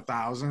about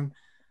 1,000.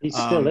 He's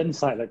still in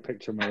silent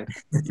picture mode.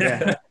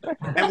 Yeah.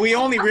 And we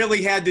only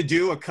really had to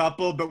do a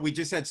couple, but we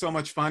just had so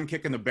much fun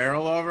kicking the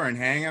barrel over and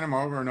hanging him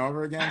over and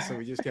over again. So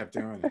we just kept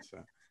doing it. So.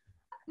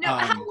 Now,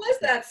 how was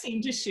that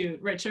scene to shoot,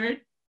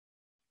 Richard?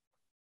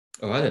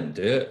 Oh, I didn't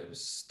do it. It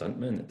was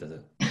stuntman that did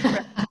it.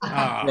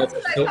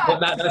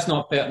 That's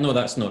not fair. No,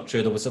 that's not true.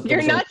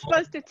 You're not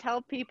supposed to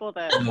tell people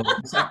that. No,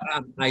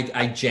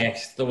 I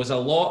jest. There was a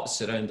lot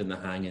surrounding the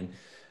hanging.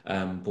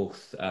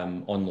 Both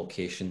on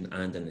location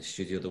and in the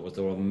studio.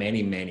 There were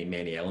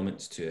many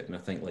elements to it, and I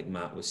think, like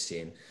Matt was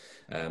saying,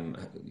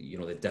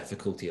 the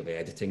difficulty of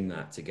editing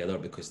that together,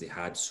 because they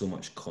had so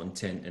much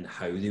content in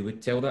how they would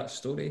tell that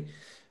story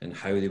and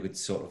how they would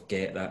sort of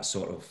get that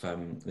sort of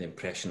the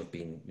impression of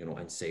being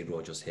inside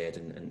Roger's head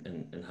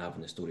and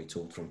having the story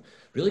told from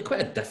really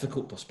quite a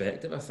difficult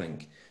perspective, I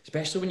think,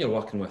 especially when you're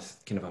working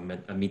with kind of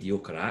a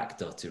mediocre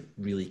actor to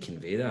really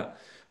convey that.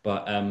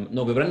 But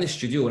no, we were in the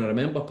studio, and I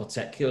remember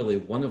particularly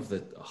one of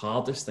the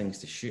hardest things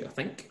to shoot, I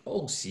think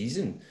all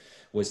season,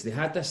 was they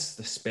had this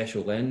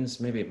special lens.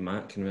 Maybe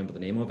Matt can remember the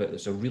name of it.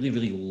 There's a really,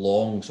 really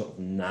long, sort of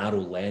narrow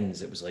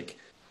lens.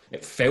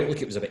 It felt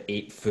like it was about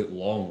 8 foot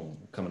long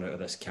coming out of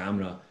this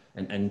camera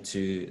and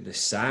into the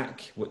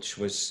sack, which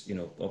was,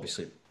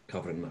 obviously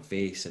covering my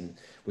face, and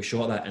we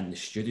shot that in the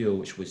studio,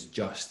 which was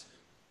just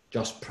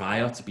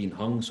prior to being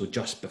hung, so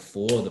just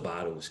before the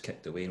barrel was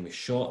kicked away, and we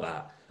shot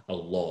that a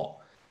lot.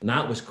 And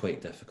that was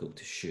quite difficult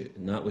to shoot,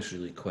 and that was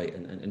really quite,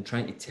 and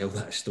trying to tell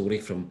that story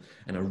from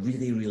in a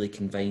really, really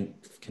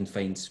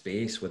confined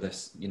space with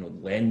this, you know,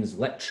 lens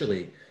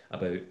literally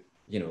about,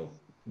 you know,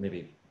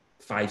 maybe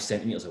 5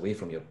 centimeters away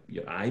from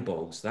your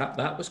eyeballs.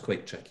 That was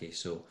quite tricky.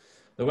 So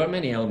there were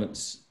many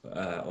elements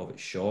of it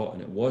shot,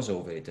 and it was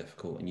all very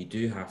difficult. And you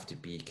do have to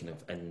be kind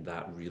of in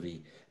that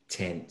really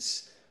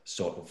tense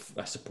sort of,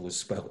 I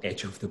suppose, well,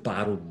 edge of the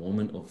barrel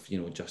moment of, you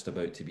know, just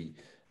about to be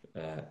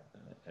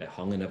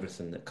hung and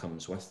everything that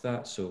comes with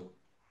that. So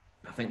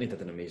I think they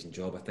did an amazing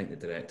job. I think the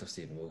director,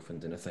 Stephen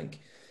Bonnet, and I think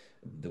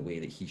the way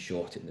that he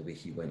shot it and the way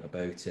he went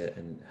about it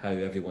and how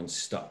everyone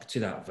stuck to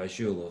that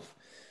visual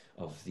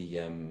of the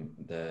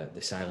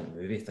silent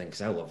movie thing,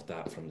 because I loved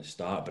that from the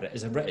start. But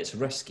it's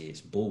risky,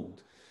 it's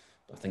bold.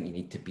 But I think you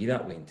need to be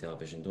that way in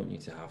television, don't you,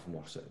 to have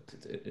more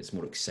it's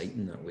more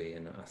exciting that way.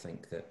 And I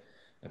think that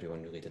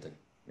everyone really did a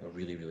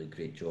really, really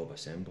great job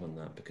assembling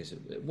that, because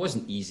it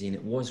wasn't easy and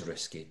it was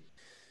risky.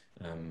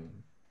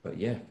 But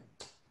yeah.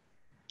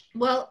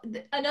 Well,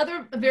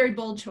 another very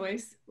bold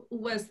choice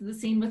was the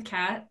scene with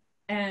Kat,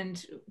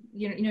 and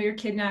you know your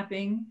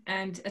kidnapping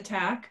and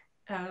attack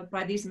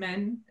by these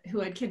men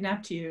who had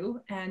kidnapped you,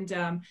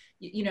 and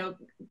you know,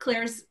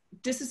 Claire's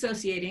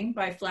disassociating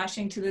by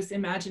flashing to this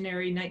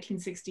imaginary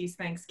 1960s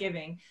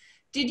Thanksgiving.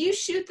 Did you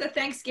shoot the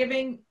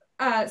Thanksgiving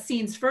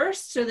scenes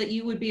first so that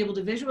you would be able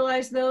to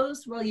visualize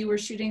those while you were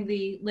shooting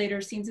the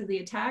later scenes of the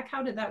attack?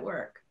 How did that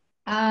work?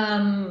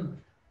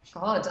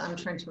 God, I'm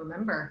trying to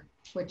remember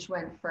which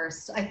went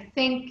first. I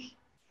think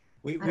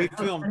we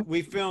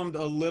filmed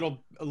a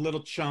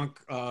little chunk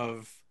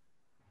of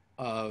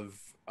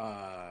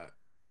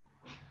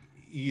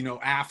you know,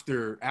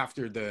 after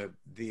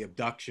the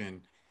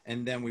abduction,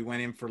 and then we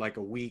went in for like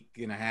a week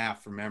and a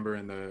half, remember,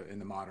 in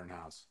the modern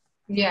house.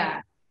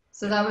 Yeah.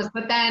 So that was,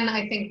 but then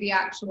I think the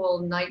actual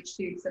night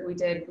shoots that we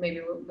did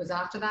maybe was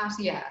after that.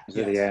 Yeah. At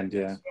the end,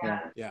 yeah.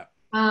 Yeah.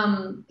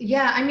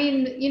 Yeah, I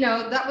mean, you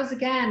know, that was,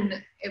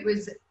 again, it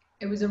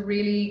was a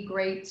really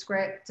great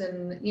script,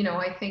 and, you know,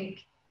 I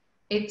think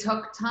it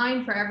took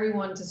time for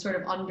everyone to sort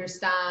of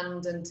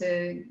understand and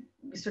to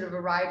sort of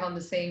arrive on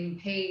the same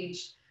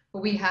page.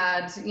 But we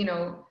had, you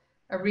know,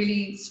 a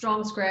really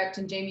strong script,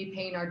 and Jamie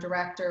Payne, our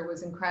director,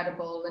 was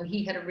incredible, and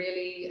he had a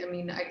really, I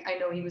mean, I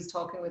know he was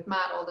talking with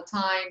Matt all the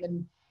time,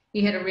 and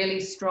he had a really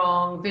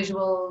strong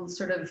visual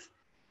sort of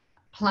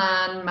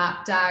plan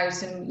mapped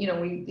out, and, you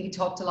know, he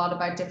talked a lot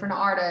about different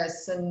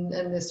artists and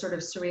this sort of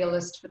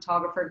surrealist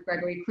photographer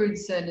Gregory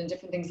Crewdson and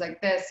different things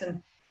like this,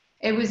 and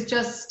it was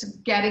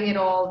just getting it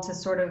all to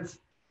sort of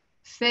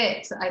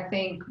fit, I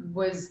think,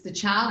 was the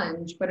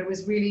challenge. But it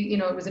was really, you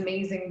know, it was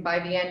amazing by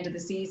the end of the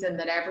season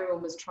that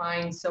everyone was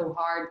trying so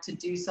hard to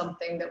do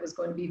something that was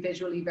going to be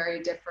visually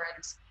very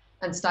different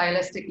and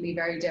stylistically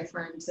very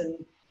different.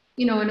 And,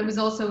 you know, and it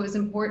was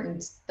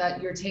important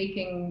that you're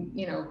taking,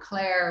 you know,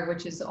 Claire,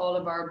 which is all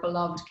of our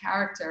beloved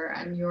character,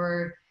 and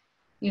you're,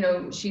 you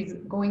know, she's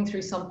going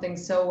through something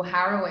so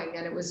harrowing,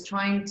 and it was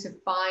trying to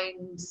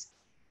find,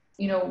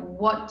 you know,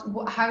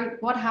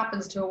 what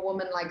happens to a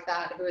woman like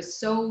that, who is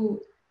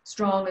so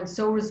strong and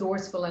so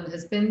resourceful and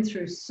has been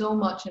through so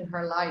much in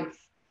her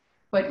life,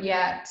 but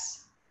yet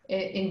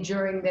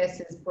enduring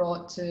this is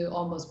brought to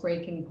almost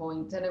breaking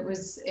point. And it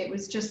was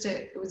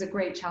a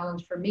great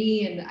challenge for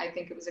me, and I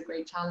think it was a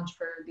great challenge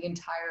for the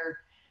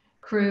entire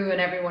crew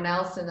and everyone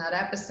else in that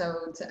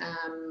episode.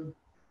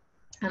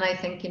 And I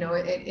think, you know,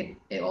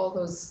 it all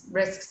those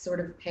risks sort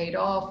of paid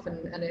off,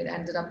 and it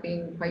ended up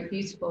being quite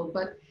beautiful.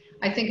 But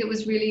I think it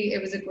was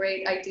a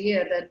great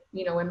idea that,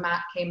 you know, when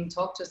Matt came and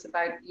talked to us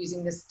about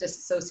using this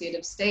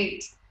dissociative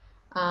state,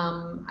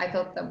 I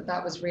thought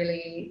that was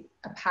really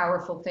a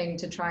powerful thing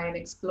to try and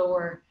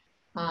explore.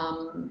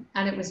 And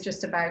it was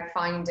just about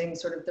finding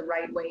sort of the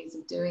right ways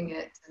of doing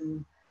it.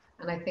 And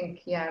I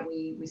think, yeah,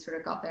 we sort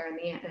of got there in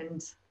the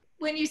end.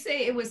 When you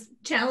say it was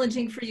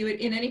challenging for you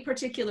in any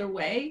particular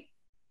way?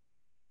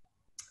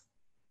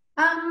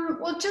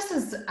 Well, just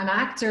as an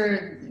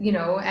actor, you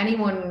know,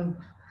 anyone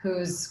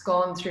who's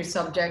gone through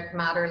subject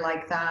matter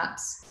like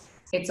that,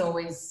 it's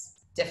always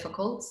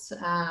difficult.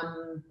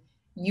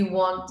 You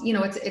want, you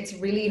know, it's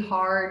really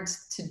hard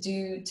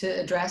to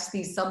address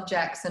these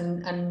subjects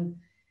and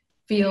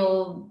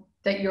feel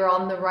that you're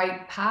on the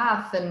right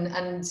path,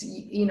 and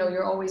you know,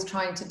 you're always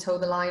trying to toe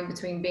the line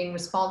between being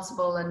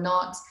responsible and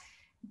not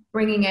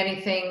bringing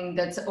anything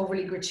that's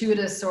overly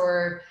gratuitous,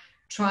 or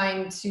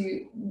trying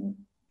to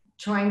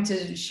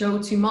show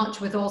too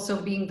much, with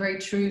also being very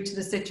true to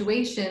the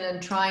situation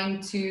and trying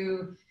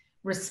to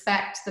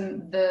respect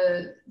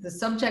the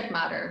subject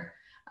matter.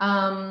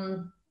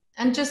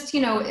 And just,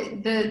 you know,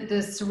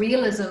 the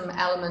surrealism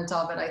element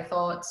of it, I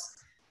thought,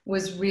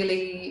 was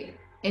really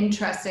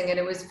interesting. And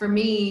it was, for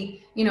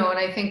me, you know, and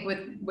I think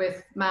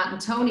with Matt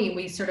and Tony,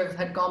 we sort of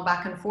had gone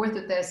back and forth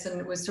with this, and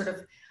it was sort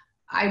of,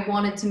 I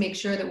wanted to make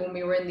sure that when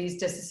we were in these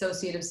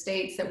dissociative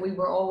states, that we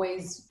were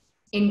always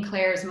in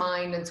Claire's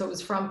mind, and so it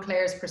was from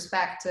Claire's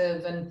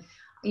perspective. And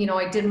you know,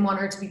 I didn't want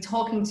her to be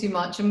talking too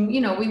much. And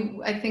you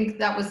know, I think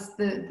that was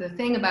the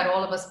thing about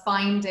all of us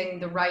finding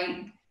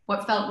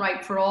what felt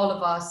right for all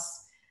of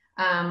us,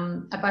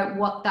 about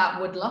what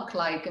that would look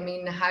like. I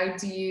mean, how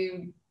do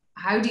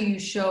you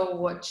show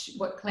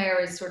what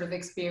Claire is sort of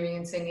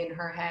experiencing in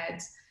her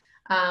head?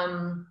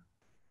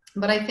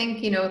 But I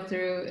think, you know,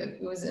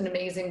 it was an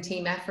amazing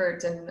team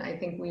effort, and I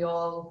think we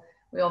all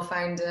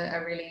found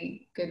a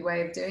really good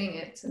way of doing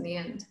it in the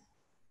end.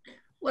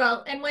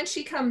 Well, and when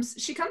she comes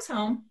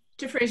home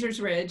to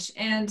Fraser's Ridge,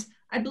 and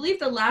I believe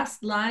the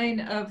last line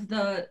of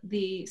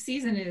the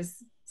season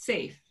is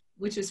safe,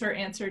 which is her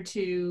answer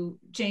to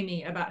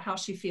Jamie about how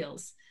she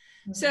feels.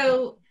 Mm-hmm.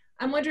 So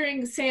I'm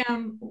wondering,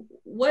 Sam,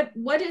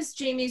 what is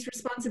Jamie's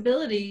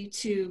responsibility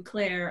to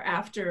Claire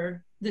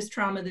after this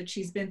trauma that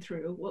she's been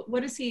through?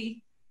 What is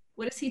he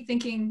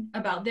thinking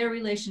about their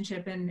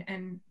relationship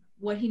and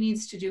what he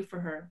needs to do for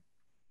her?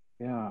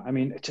 Yeah, I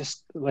mean,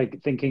 just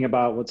like thinking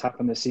about what's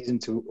happened this season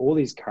to all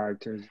these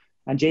characters.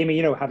 And Jamie,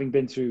 you know, having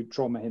been through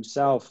trauma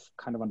himself,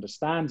 kind of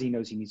understands, he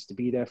knows he needs to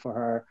be there for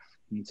her,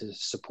 he needs to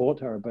support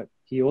her, but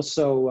he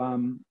also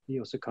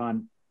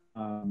can't,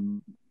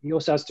 he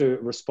also has to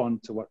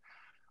respond to what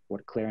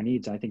Claire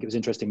needs. And I think it was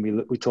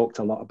interesting. We talked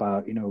a lot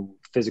about, you know,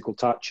 physical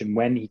touch and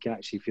when he can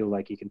actually feel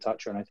like he can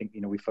touch her. And I think,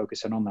 you know, we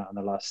focus in on that in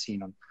the last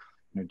scene on,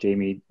 you know,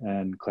 Jamie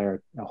and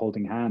Claire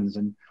holding hands.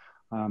 And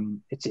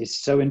it's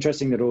so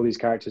interesting that all these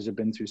characters have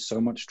been through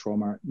so much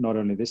trauma, not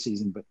only this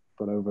season,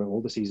 but over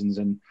all the seasons.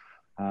 And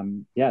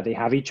yeah, they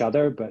have each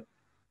other, but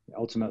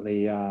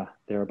ultimately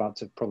they're about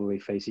to probably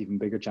face even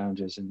bigger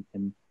challenges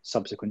in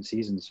subsequent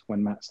seasons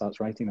when Matt starts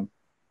writing them.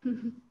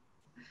 Mm-hmm.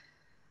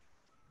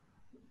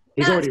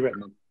 He's already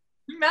written them.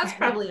 Matt's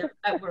probably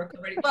at work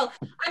already. Well,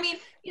 I mean,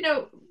 you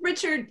know,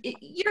 Richard,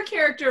 your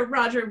character,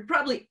 Roger,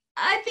 probably,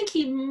 I think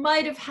he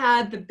might have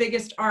had the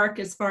biggest arc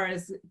as far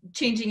as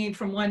changing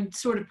from one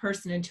sort of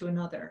person into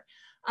another.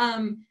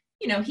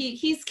 You know,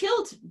 he's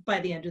killed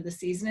by the end of the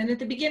season. And at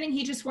the beginning,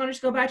 he just wanted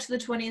to go back to the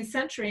 20th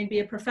century and be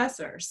a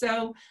professor.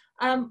 So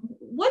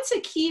what's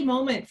a key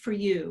moment for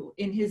you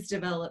in his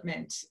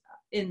development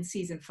in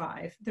season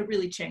 5 that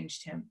really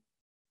changed him?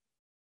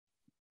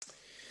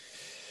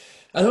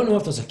 I don't know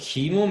if there's a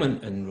key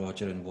moment in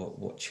Roger and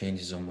what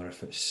changes him, or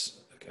if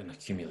it's an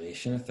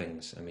accumulation of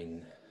things. I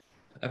mean,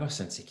 ever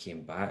since he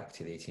came back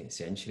to the 18th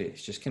century,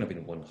 it's just kind of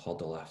been one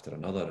hurdle after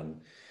another, and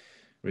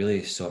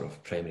really sort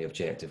of primary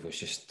objective was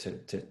just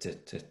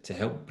to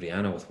help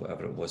Brianna with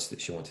whatever it was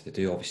that she wanted to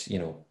do. Obviously, you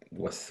know,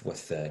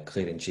 with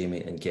Claire and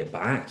Jamie, and get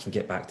back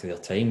to their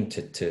time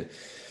to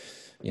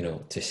you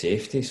know, to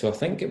safety. So I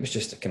think it was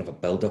just a kind of a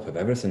build-up of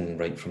everything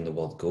right from the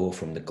word go,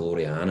 from the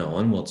Gloriana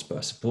onwards. But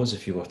I suppose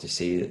if you were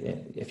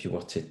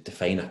to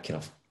define a kind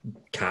of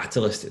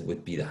catalyst, it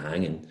would be the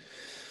hanging.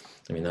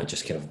 I mean, that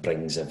just kind of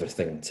brings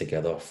everything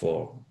together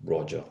for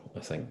Roger, I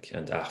think.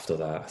 And after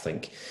that,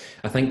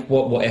 I think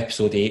what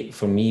episode 8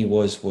 for me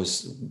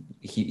was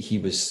he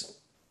was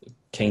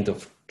kind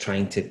of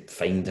trying to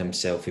find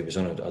himself. He was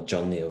on a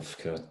journey of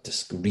kind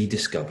of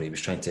rediscovery. He was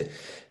trying to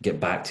get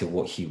back to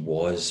what he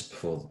was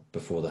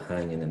before the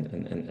hanging,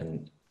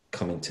 and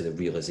coming to the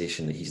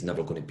realization that he's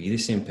never going to be the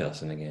same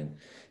person again.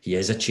 He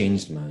is a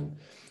changed man.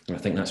 And I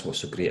think that's what's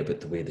so great about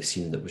the way the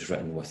scene that was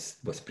written with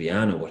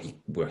Brianna,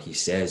 where he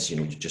says, you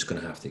know, you're just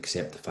going to have to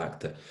accept the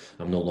fact that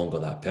I'm no longer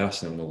that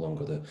person. I'm no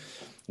longer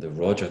the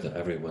Roger that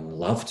everyone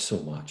loved so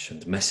much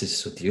and misses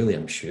so dearly,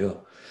 I'm sure.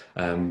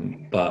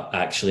 But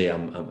actually,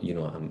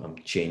 I'm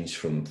changed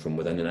from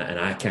within, and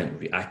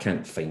I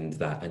can't find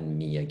that in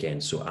me again.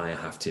 So I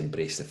have to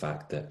embrace the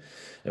fact that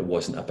it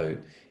wasn't about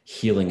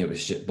healing. It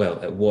was just,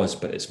 well, it was,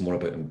 but it's more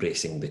about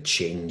embracing the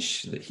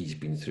change that he's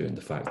been through and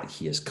the fact that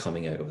he is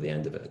coming out of the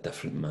end of it a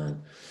different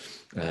man.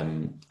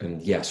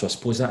 And yeah, so I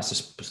suppose that's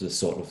the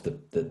sort of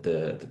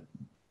the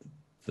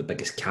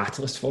biggest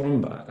catalyst for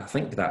him. But I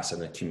think that's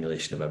an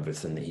accumulation of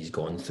everything that he's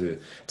gone through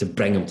to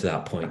bring him to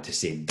that point, to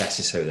say, this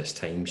is how this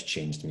time's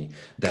changed me.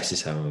 This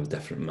is how I'm a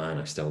different man.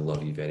 I still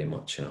love you very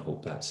much, and I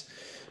hope that's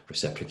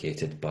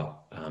reciprocated. But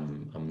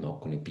I'm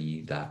not going to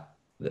be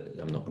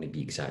I'm not going to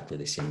be exactly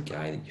the same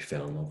guy that you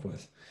fell in love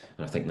with.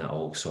 And I think that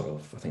all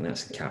I think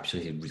that's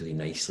encapsulated really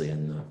nicely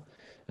in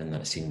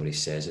that scene where he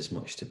says as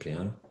much to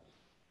Brianna.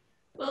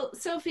 Well,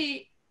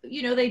 Sophie,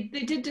 you know, they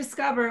did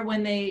discover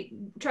when they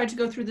tried to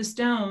go through the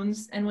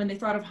stones and when they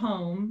thought of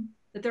home,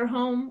 that their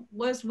home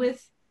was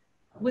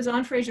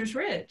on Fraser's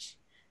Ridge.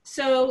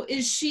 So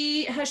has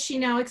she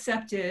now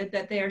accepted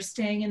that they are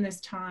staying in this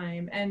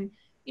time? And,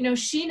 you know,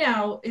 she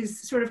now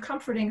is sort of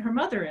comforting her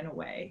mother in a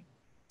way.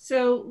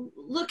 So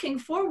looking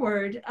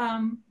forward,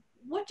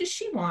 what does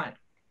she want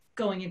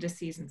going into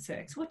season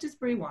 6? What does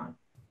Bree want?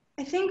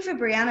 I think for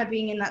Brianna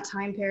being in that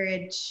time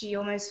period, she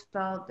almost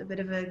felt a bit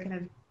of a kind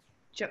of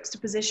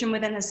juxtaposition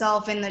within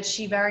herself, in that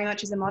she very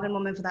much is a modern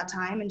woman for that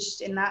time. And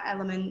in that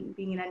element,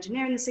 being an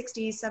engineer in the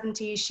 60s,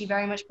 70s, she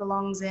very much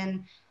belongs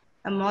in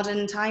a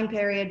modern time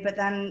period. But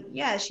then,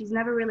 yeah, she's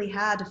never really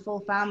had a full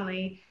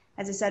family.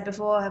 As I said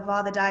before, her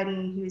father died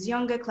when he was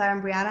younger. Claire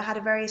and Brianna had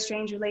a very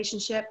strange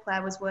relationship.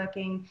 Claire was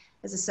working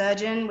as a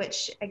surgeon,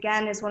 which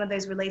again is one of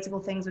those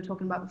relatable things we we're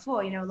talking about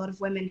before. You know, a lot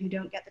of women who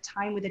don't get the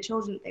time with the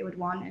children that they would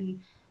want, and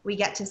we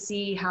get to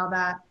see how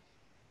that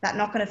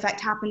knock-on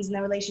effect happens and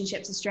their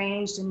relationship's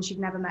estranged, and she'd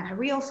never met her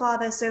real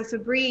father. So for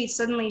Bree,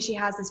 suddenly she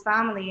has this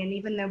family, and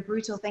even though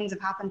brutal things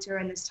have happened to her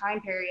in this time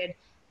period,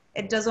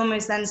 it does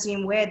almost then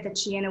seem weird that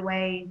she in a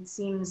way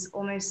seems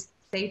almost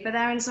safer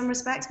there in some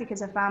respects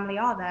because her family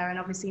are there. And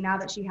obviously now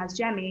that she has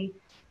Jemmy,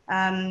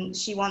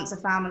 she wants a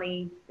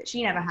family that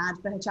she never had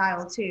for her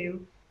child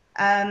too.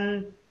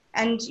 And,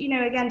 you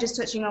know, again, just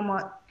touching on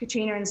what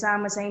Caitriona and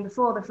Sam were saying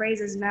before, the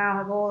Frasers now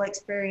have all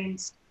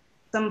experienced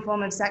some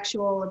form of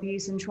sexual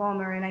abuse and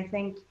trauma. And I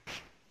think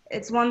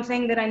it's one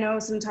thing that I know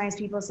sometimes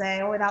people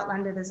say, oh, with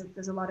Outlander,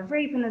 there's a lot of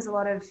rape and there's a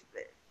lot of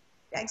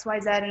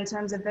XYZ in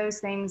terms of those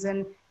things.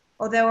 And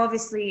although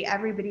obviously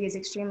everybody is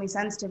extremely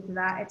sensitive to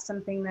that, it's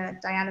something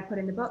that Diana put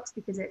in the books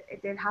because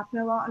it did happen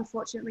a lot,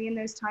 unfortunately, in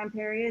those time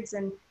periods.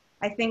 And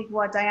I think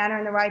what Diana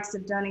and the writers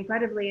have done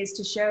incredibly is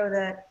to show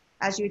that,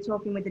 as you were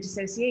talking with the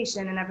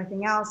dissociation and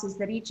everything else, is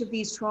that each of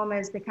these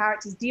traumas, the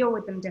characters deal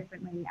with them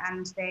differently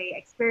and they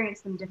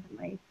experience them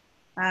differently.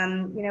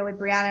 You know, with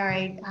Brianna,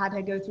 I had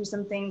her go through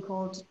something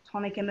called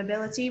tonic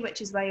immobility,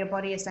 which is where your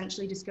body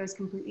essentially just goes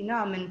completely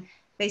numb. And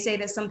they say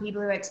that some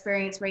people who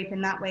experience rape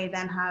in that way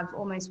then have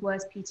almost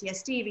worse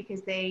PTSD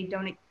because they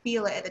don't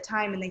feel it at the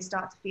time and they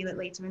start to feel it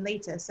later and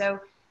later. So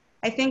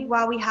I think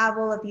while we have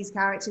all of these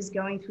characters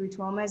going through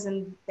traumas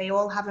and they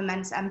all have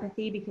immense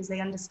empathy because they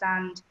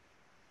understand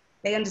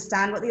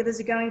what the others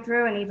are going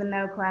through, and even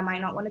though Claire might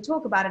not want to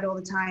talk about it all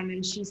the time,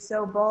 and she's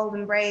so bold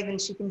and brave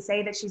and she can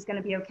say that she's going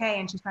to be okay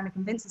and she's trying to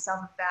convince herself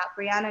of that,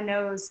 Brianna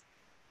knows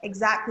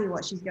exactly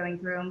what she's going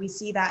through, and we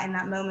see that in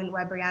that moment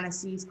where Brianna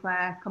sees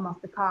Claire come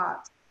off the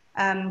cart.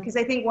 Because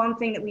I think one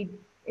thing that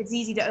it's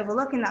easy to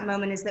overlook in that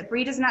moment is that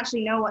Bree doesn't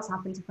actually know what's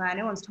happened to Claire.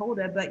 No one's told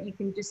her, but you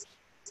can just,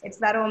 it's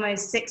that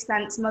almost sixth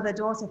sense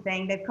mother-daughter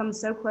thing. They've come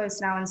so close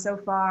now and so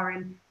far,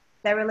 and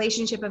their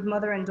relationship of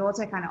mother and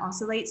daughter kind of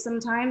oscillates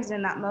sometimes. And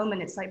in that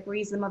moment, it's like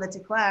Bree's the mother to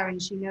Claire, and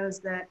she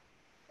knows that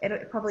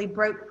it probably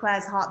broke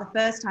Claire's heart the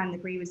first time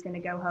that Bree was going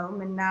to go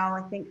home. And now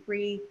I think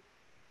Bree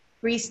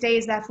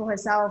stays there for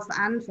herself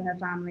and for her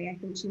family. I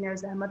think she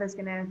knows that her mother's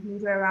going to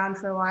move her around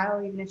for a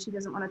while, even if she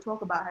doesn't want to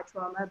talk about her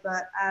trauma.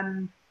 But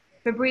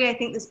for Bree, I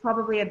think there's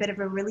probably a bit of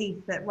a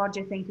relief that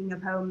Roger thinking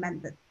of home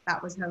meant that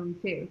that was home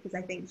too, because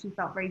I think she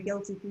felt very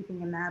guilty keeping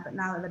him there. But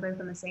now that they're both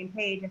on the same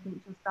page, I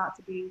think she'll start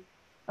to be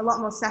a lot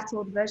more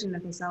settled version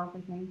of herself,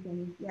 I think,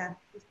 and yeah,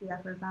 just be there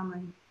for her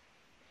family.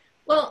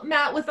 Well,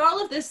 Matt, with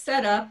all of this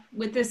set up,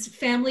 with this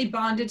family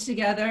bonded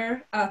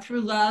together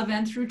through love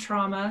and through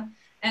trauma,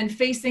 and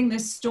facing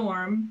this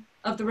storm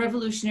of the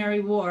Revolutionary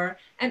War,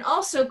 and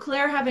also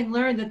Claire having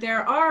learned that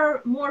there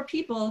are more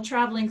people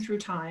traveling through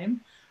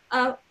time,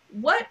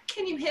 what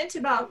can you hint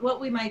about what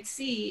we might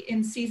see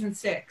in season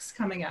 6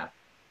 coming up?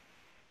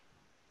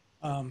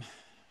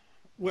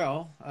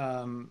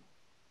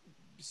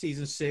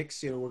 Season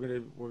 6, you know,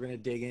 we're gonna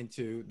dig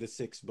into the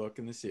 6th book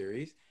in the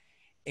series,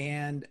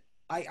 and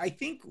I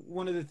think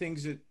one of the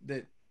things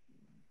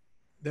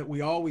that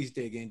we always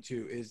dig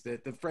into is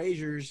that the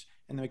Frasers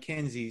and the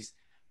Mackenzies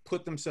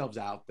put themselves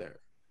out there.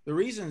 The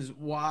reasons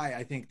why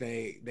I think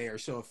they are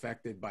so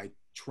affected by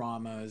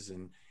traumas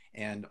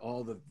and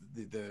all the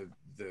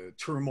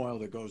turmoil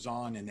that goes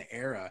on in the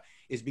era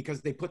is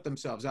because they put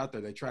themselves out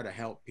there. They try to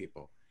help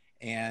people,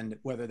 and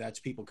whether that's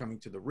people coming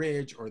to the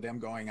Ridge or them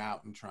going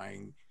out and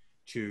trying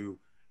to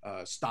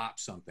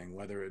stop something,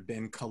 whether it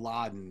been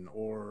Culloden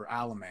or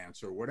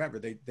Alamance or whatever,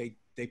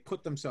 they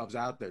put themselves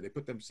out there. They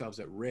put themselves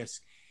at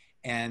risk,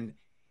 and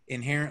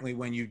inherently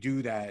when you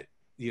do that,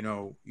 you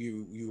know,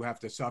 you have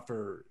to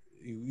suffer.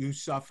 You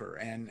suffer,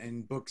 and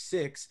in book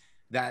 6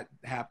 that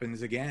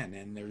happens again,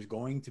 and there's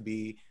going to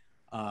be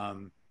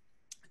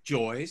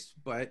joys,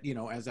 but you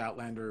know, as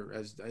Outlander,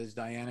 as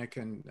Diana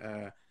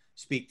can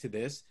speak to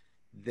this,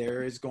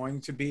 there is going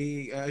to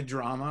be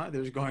drama,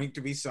 there's going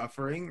to be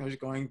suffering, there's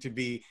going to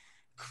be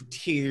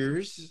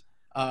tears,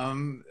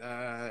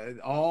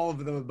 all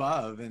of the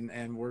above,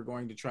 and we're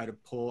going to try to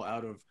pull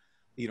out of,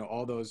 you know,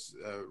 all those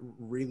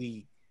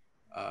really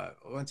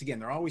once again,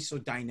 they're always so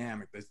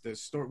dynamic. The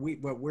story,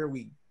 where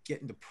we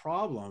get into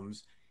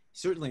problems,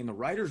 certainly in the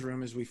writer's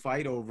room, is we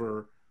fight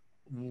over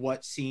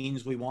what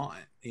scenes we want,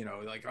 you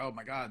know, like, oh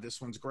my God, this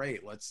one's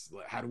great.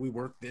 How do we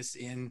work this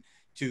in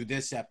to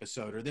this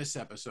episode or this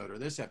episode or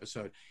this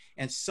episode?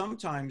 And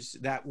sometimes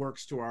that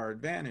works to our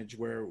advantage,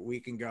 where we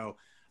can go,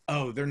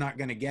 oh, they're not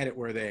going to get it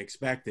where they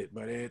expect it,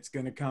 but it's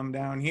going to come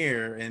down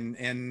here, and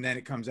then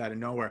it comes out of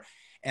nowhere.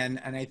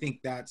 And I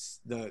think that's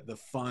the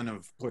fun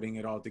of putting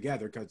it all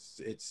together, because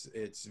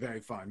it's very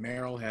fun.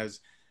 Maril has,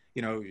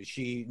 you know,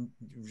 she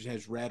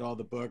has read all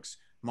the books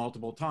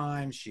multiple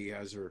times. She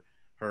has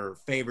her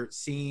favorite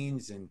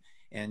scenes,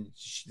 and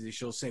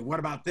she'll say, what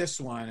about this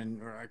one?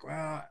 And we're like,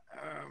 well,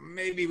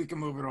 maybe we can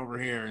move it over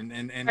here. And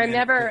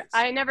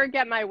I never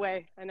get my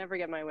way.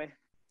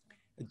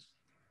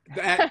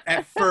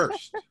 At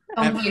first.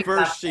 At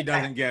first, she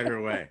doesn't get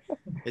her way.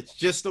 It's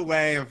just a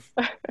way of...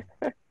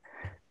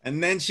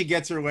 And then she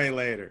gets her way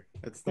later.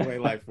 That's the way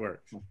life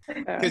works.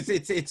 Because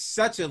it's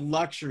such a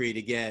luxury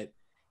to get,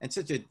 and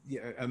such an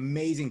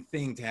amazing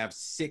thing to have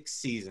 6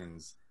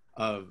 seasons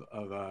of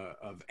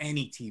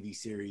any TV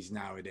series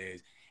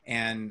nowadays.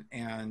 And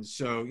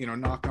so, you know,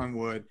 knock on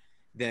wood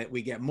that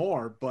we get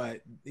more,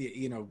 but,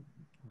 you know,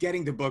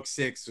 getting to book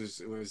 6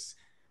 was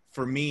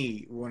for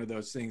me one of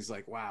those things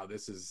like, wow,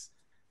 this is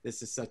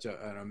such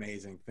an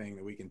amazing thing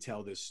that we can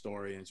tell this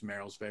story. And it's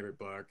Maril's favorite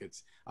book.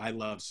 I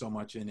love so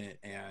much in it,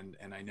 and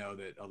I know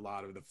that a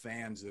lot of the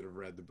fans that have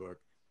read the book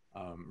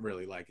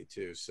really like it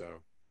too.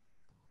 So,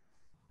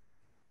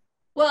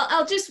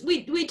 well,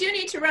 we do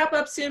need to wrap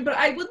up soon, but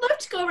I would love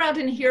to go around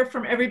and hear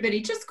from everybody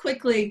just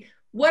quickly.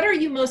 What are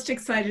you most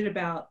excited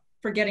about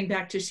for getting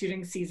back to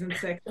shooting season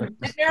 6? And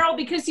Maril,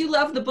 because you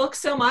love the book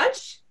so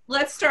much,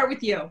 let's start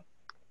with you.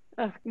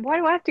 Why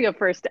do I have to go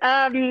first?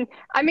 I mean,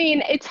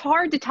 it's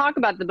hard to talk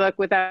about the book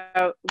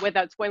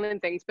without spoiling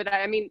things. But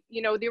I mean,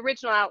 you know, the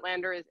original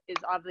Outlander is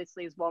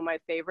obviously as well my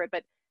favorite,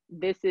 but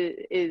this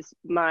is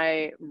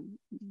my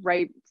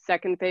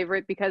second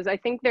favorite, because I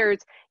think there's,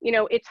 you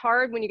know, it's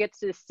hard when you get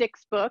to the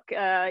 6th book.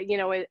 You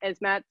know,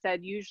 as Matt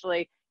said,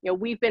 usually, you know,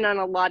 we've been on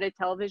a lot of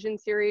television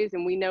series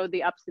and we know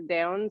the ups and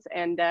downs,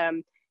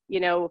 and you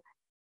know,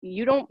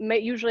 you don't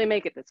usually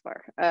make it this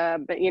far,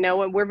 but you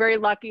know, we're very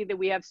lucky that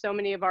we have so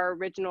many of our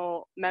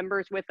original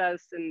members with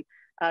us. And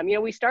you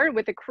know, we started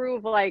with a crew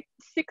of like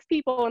 6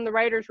 people in the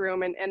writers'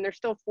 room, and there's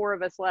still 4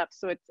 of us left.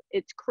 So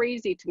it's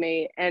crazy to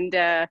me. And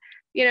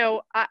you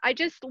know, I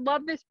just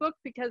love this book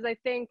because I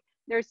think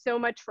there's so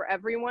much for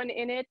everyone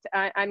in it.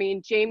 I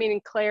mean, Jamie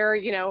and Claire,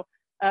 you know,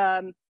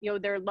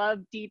 their love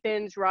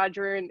deepens.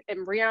 Roger and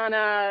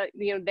Brianna,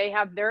 you know, they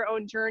have their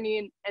own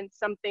journey, and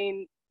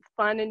something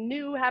fun and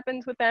new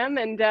happens with them.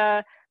 And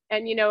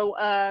you know,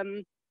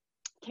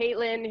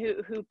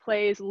 Caitlin, who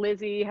plays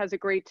Lizzie, has a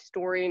great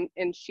story,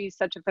 and she's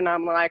such a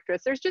phenomenal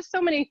actress. There's just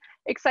so many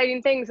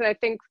exciting things, and I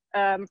think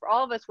for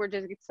all of us, we're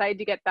just excited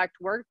to get back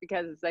to work,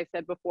 because as I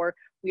said before,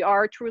 we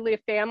are truly a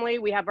family.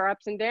 We have our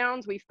ups and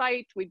downs, we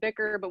fight, we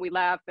bicker, but we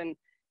laugh, and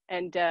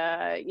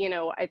you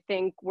know, I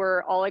think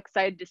we're all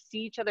excited to see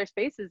each other's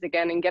faces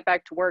again and get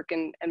back to work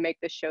and make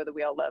this show that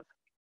we all love.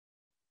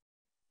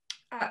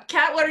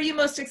 Kat, what are you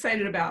most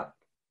excited about?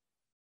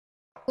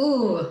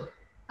 Ooh,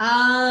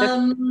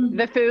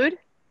 the food.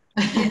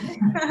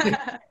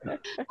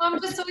 Well,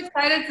 I'm just so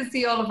excited to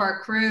see all of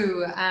our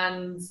crew,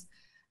 and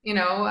you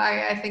know,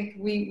 I think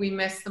we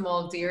miss them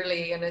all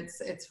dearly, and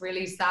it's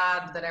really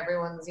sad that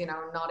everyone's, you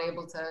know, not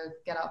able to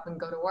get up and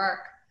go to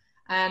work.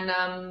 And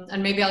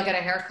maybe I'll get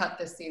a haircut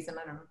this season.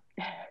 I don't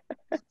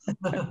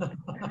know.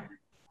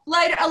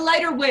 A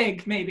lighter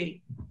wig,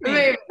 maybe.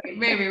 Maybe.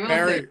 We'll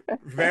very, see.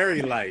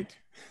 Very light.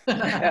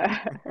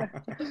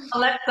 I'll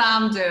let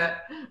Sam do it.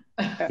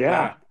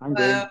 Yeah, I'm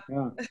good.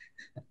 Yeah.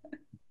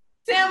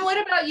 Sam,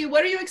 what about you?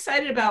 What are you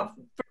excited about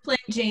for playing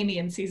Jamie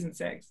in season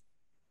 6?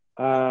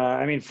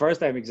 I mean,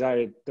 first I'm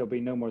excited there'll be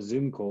no more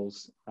Zoom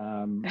calls. We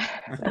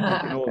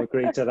can all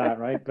agree to that,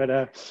 right?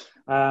 But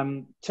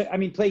I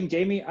mean, playing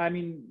Jamie, I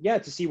mean, yeah,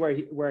 to see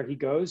where he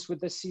goes with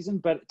this season.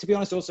 But to be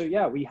honest, also,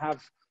 yeah, we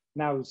have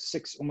now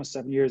 6, almost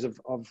 7 years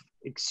of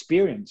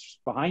experience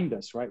behind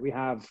us, right? We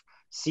have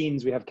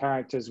scenes, we have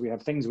characters, we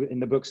have things in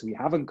the books we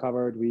haven't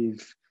covered.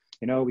 We've,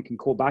 you know, we can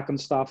call back on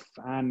stuff,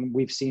 and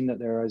we've seen that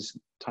there is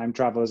time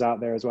travelers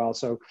out there as well.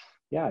 So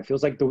yeah, it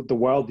feels like the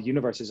world, the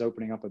universe is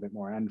opening up a bit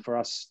more, and for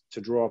us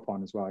to draw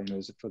upon as well, you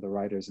know, for the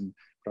writers and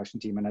production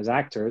team, and as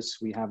actors,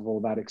 we have all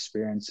that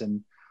experience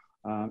and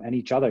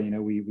each other, you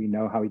know, we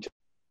know how each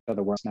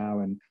other works now,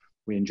 and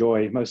we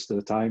enjoy most of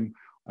the time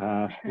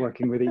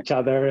working with each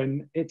other,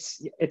 and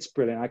it's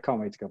brilliant. I can't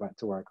wait to go back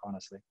to work,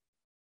 honestly.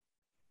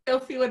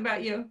 Sophie, what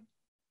about you?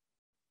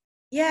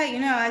 Yeah, you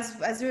know,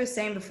 as we were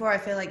saying before, I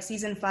feel like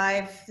season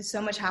 5, there's so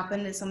much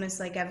happened. It's almost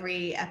like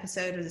every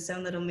episode was its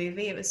own little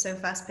movie. It was so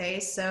fast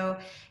paced. So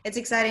it's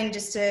exciting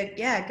just to,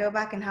 yeah, go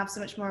back and have so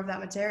much more of that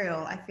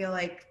material. I feel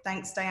like,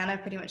 thanks Diana,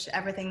 pretty much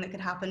everything that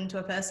could happen to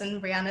a person,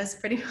 Brianna's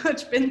pretty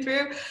much been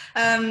through.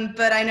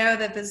 But I know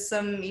that there's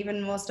some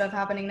even more stuff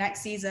happening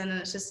next season, and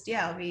it's just,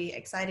 yeah, it'll be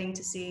exciting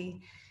to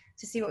see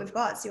what we've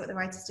got, see what the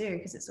writers do,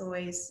 because it's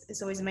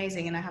always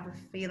amazing, and I have a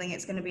feeling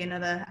it's going to be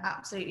another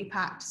absolutely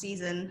packed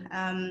season.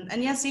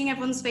 And yeah, seeing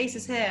everyone's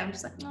faces here, I'm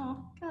just like, oh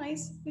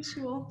guys, miss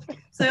you all.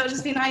 So it'll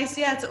just be nice,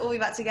 yeah, to all be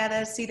back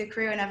together, see the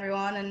crew and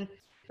everyone, and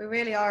we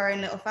really are our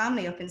own little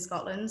family up in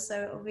Scotland,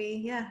 so it'll be,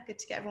 yeah, good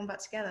to get everyone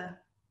back together.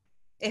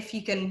 If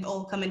you can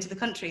all come into the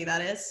country,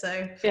 that is.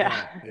 So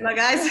yeah, well,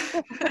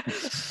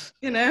 guys,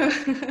 you know.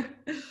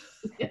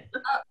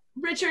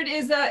 Richard,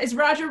 is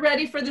Roger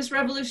ready for this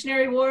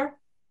Revolutionary War?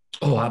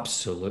 Oh,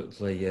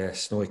 absolutely,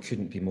 yes. No, I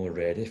couldn't be more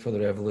ready for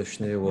the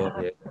Revolutionary War.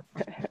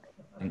 Yeah.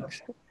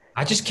 Thanks.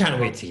 I just can't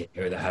wait to get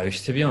out of the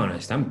house, to be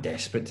honest. I'm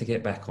desperate to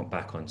get back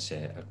on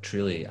set.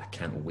 I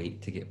can't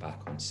wait to get back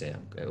on set.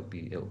 It'll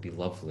be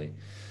lovely.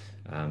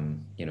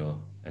 you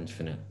know,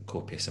 infinite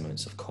copious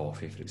amounts of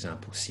coffee, for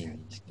example,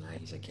 seeing these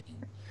guys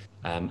again.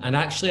 And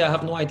actually, I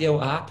have no idea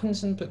what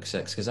happens in book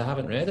 6 because I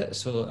haven't read it.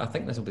 So I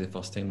think this will be the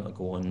first time that I'll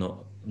go on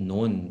not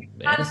knowing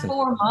anything.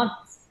 4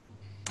 months.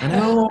 I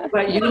know,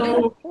 but you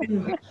know,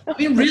 I've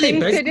been really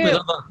busy with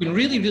other, been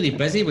really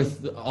busy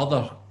with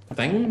other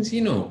things,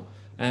 you know.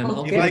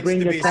 He likes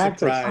to be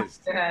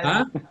surprised.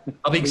 Huh?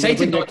 I'll be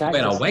excited not to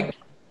wear a wig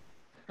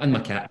and my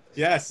cat.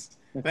 Yes.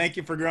 Thank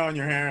you for growing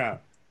your hair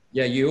out.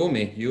 Yeah, you owe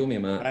me,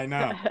 Matt. I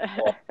know.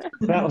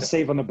 That'll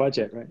save on the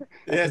budget, right?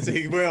 Yes,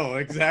 he will.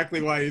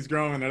 Exactly why he's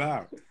growing it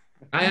out.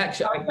 I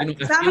actually, you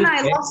know, Sam and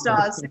I love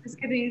Starz. It's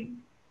getting.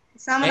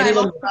 Sam and I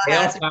love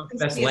Starz.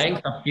 This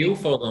length, I feel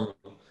for them.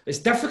 It's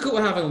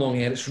difficult having long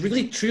hair. It's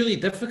really, truly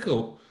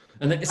difficult.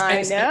 And it's,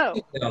 I know.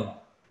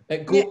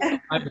 It goes.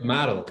 I'm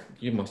Maril.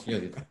 You're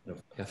the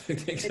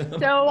perfect example.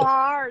 It's so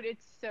hard.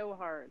 It's so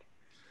hard.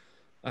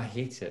 I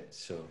hate it.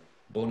 So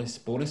bonus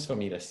for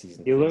me this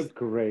season. You look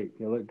great.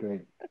 You look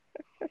great.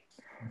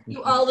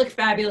 You all look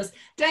fabulous.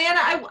 Diana,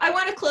 I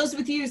want to close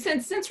with you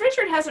since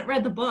Richard hasn't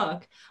read the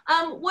book.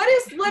 What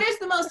is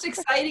the most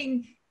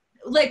exciting,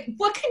 like,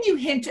 what can you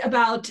hint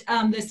about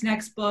this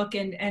next book,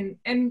 and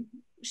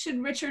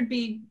should Richard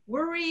be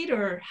worried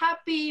or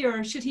happy,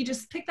 or should he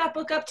just pick that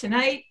book up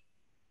tonight?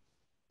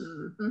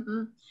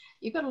 Mm-hmm.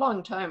 You've got a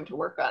long time to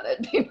work on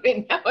it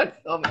between now and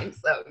filming,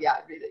 so yeah,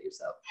 read it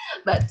yourself.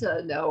 But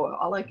no,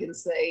 all I can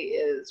say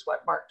is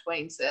what Mark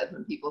Twain said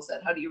when people said,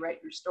 "How do you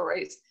write your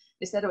stories?"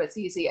 They said, "Oh, it's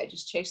easy. I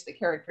just chase the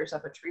characters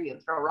up a tree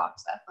and throw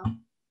rocks at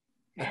them."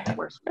 That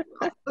works really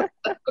well.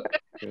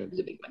 There's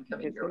a big one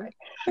coming your way.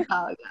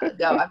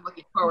 No, I'm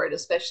looking forward,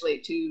 especially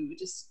to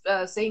just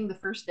seeing the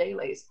first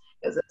dailies,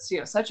 because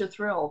it's such a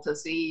thrill to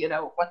see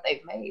what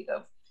they've made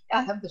of.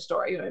 I have the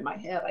story in my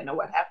head. I know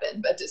what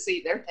happened, but to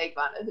see their take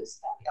on it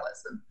is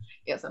fabulous.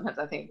 And sometimes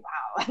I think,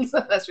 wow,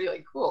 that's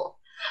really cool,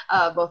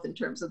 both in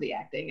terms of the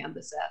acting and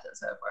the set and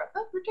so forth,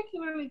 but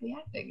particularly the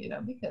acting,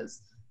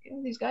 because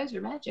these guys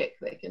are magic.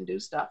 They can do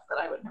stuff that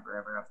I would never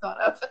ever have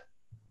thought of.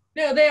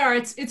 No, they are.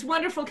 It's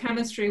wonderful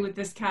chemistry with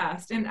this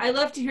cast, and I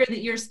love to hear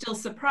that you're still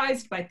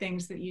surprised by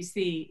things that you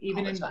see,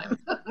 even in time.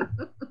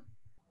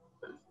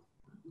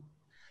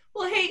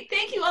 Well, hey,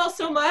 thank you all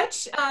so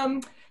much.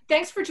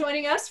 Thanks for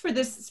joining us for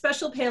this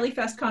special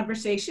PaleyFest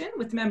conversation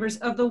with members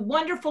of the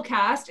wonderful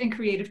cast and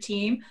creative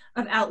team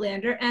of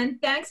Outlander,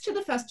 and thanks to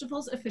the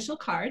festival's official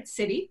card,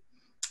 City.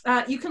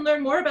 You can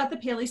learn more about the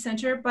Paley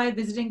Center by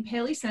visiting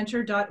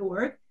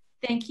paleycenter.org.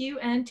 Thank you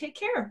and take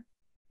care.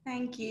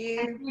 Thank you.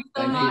 Thank you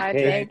so much.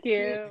 Thank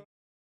you.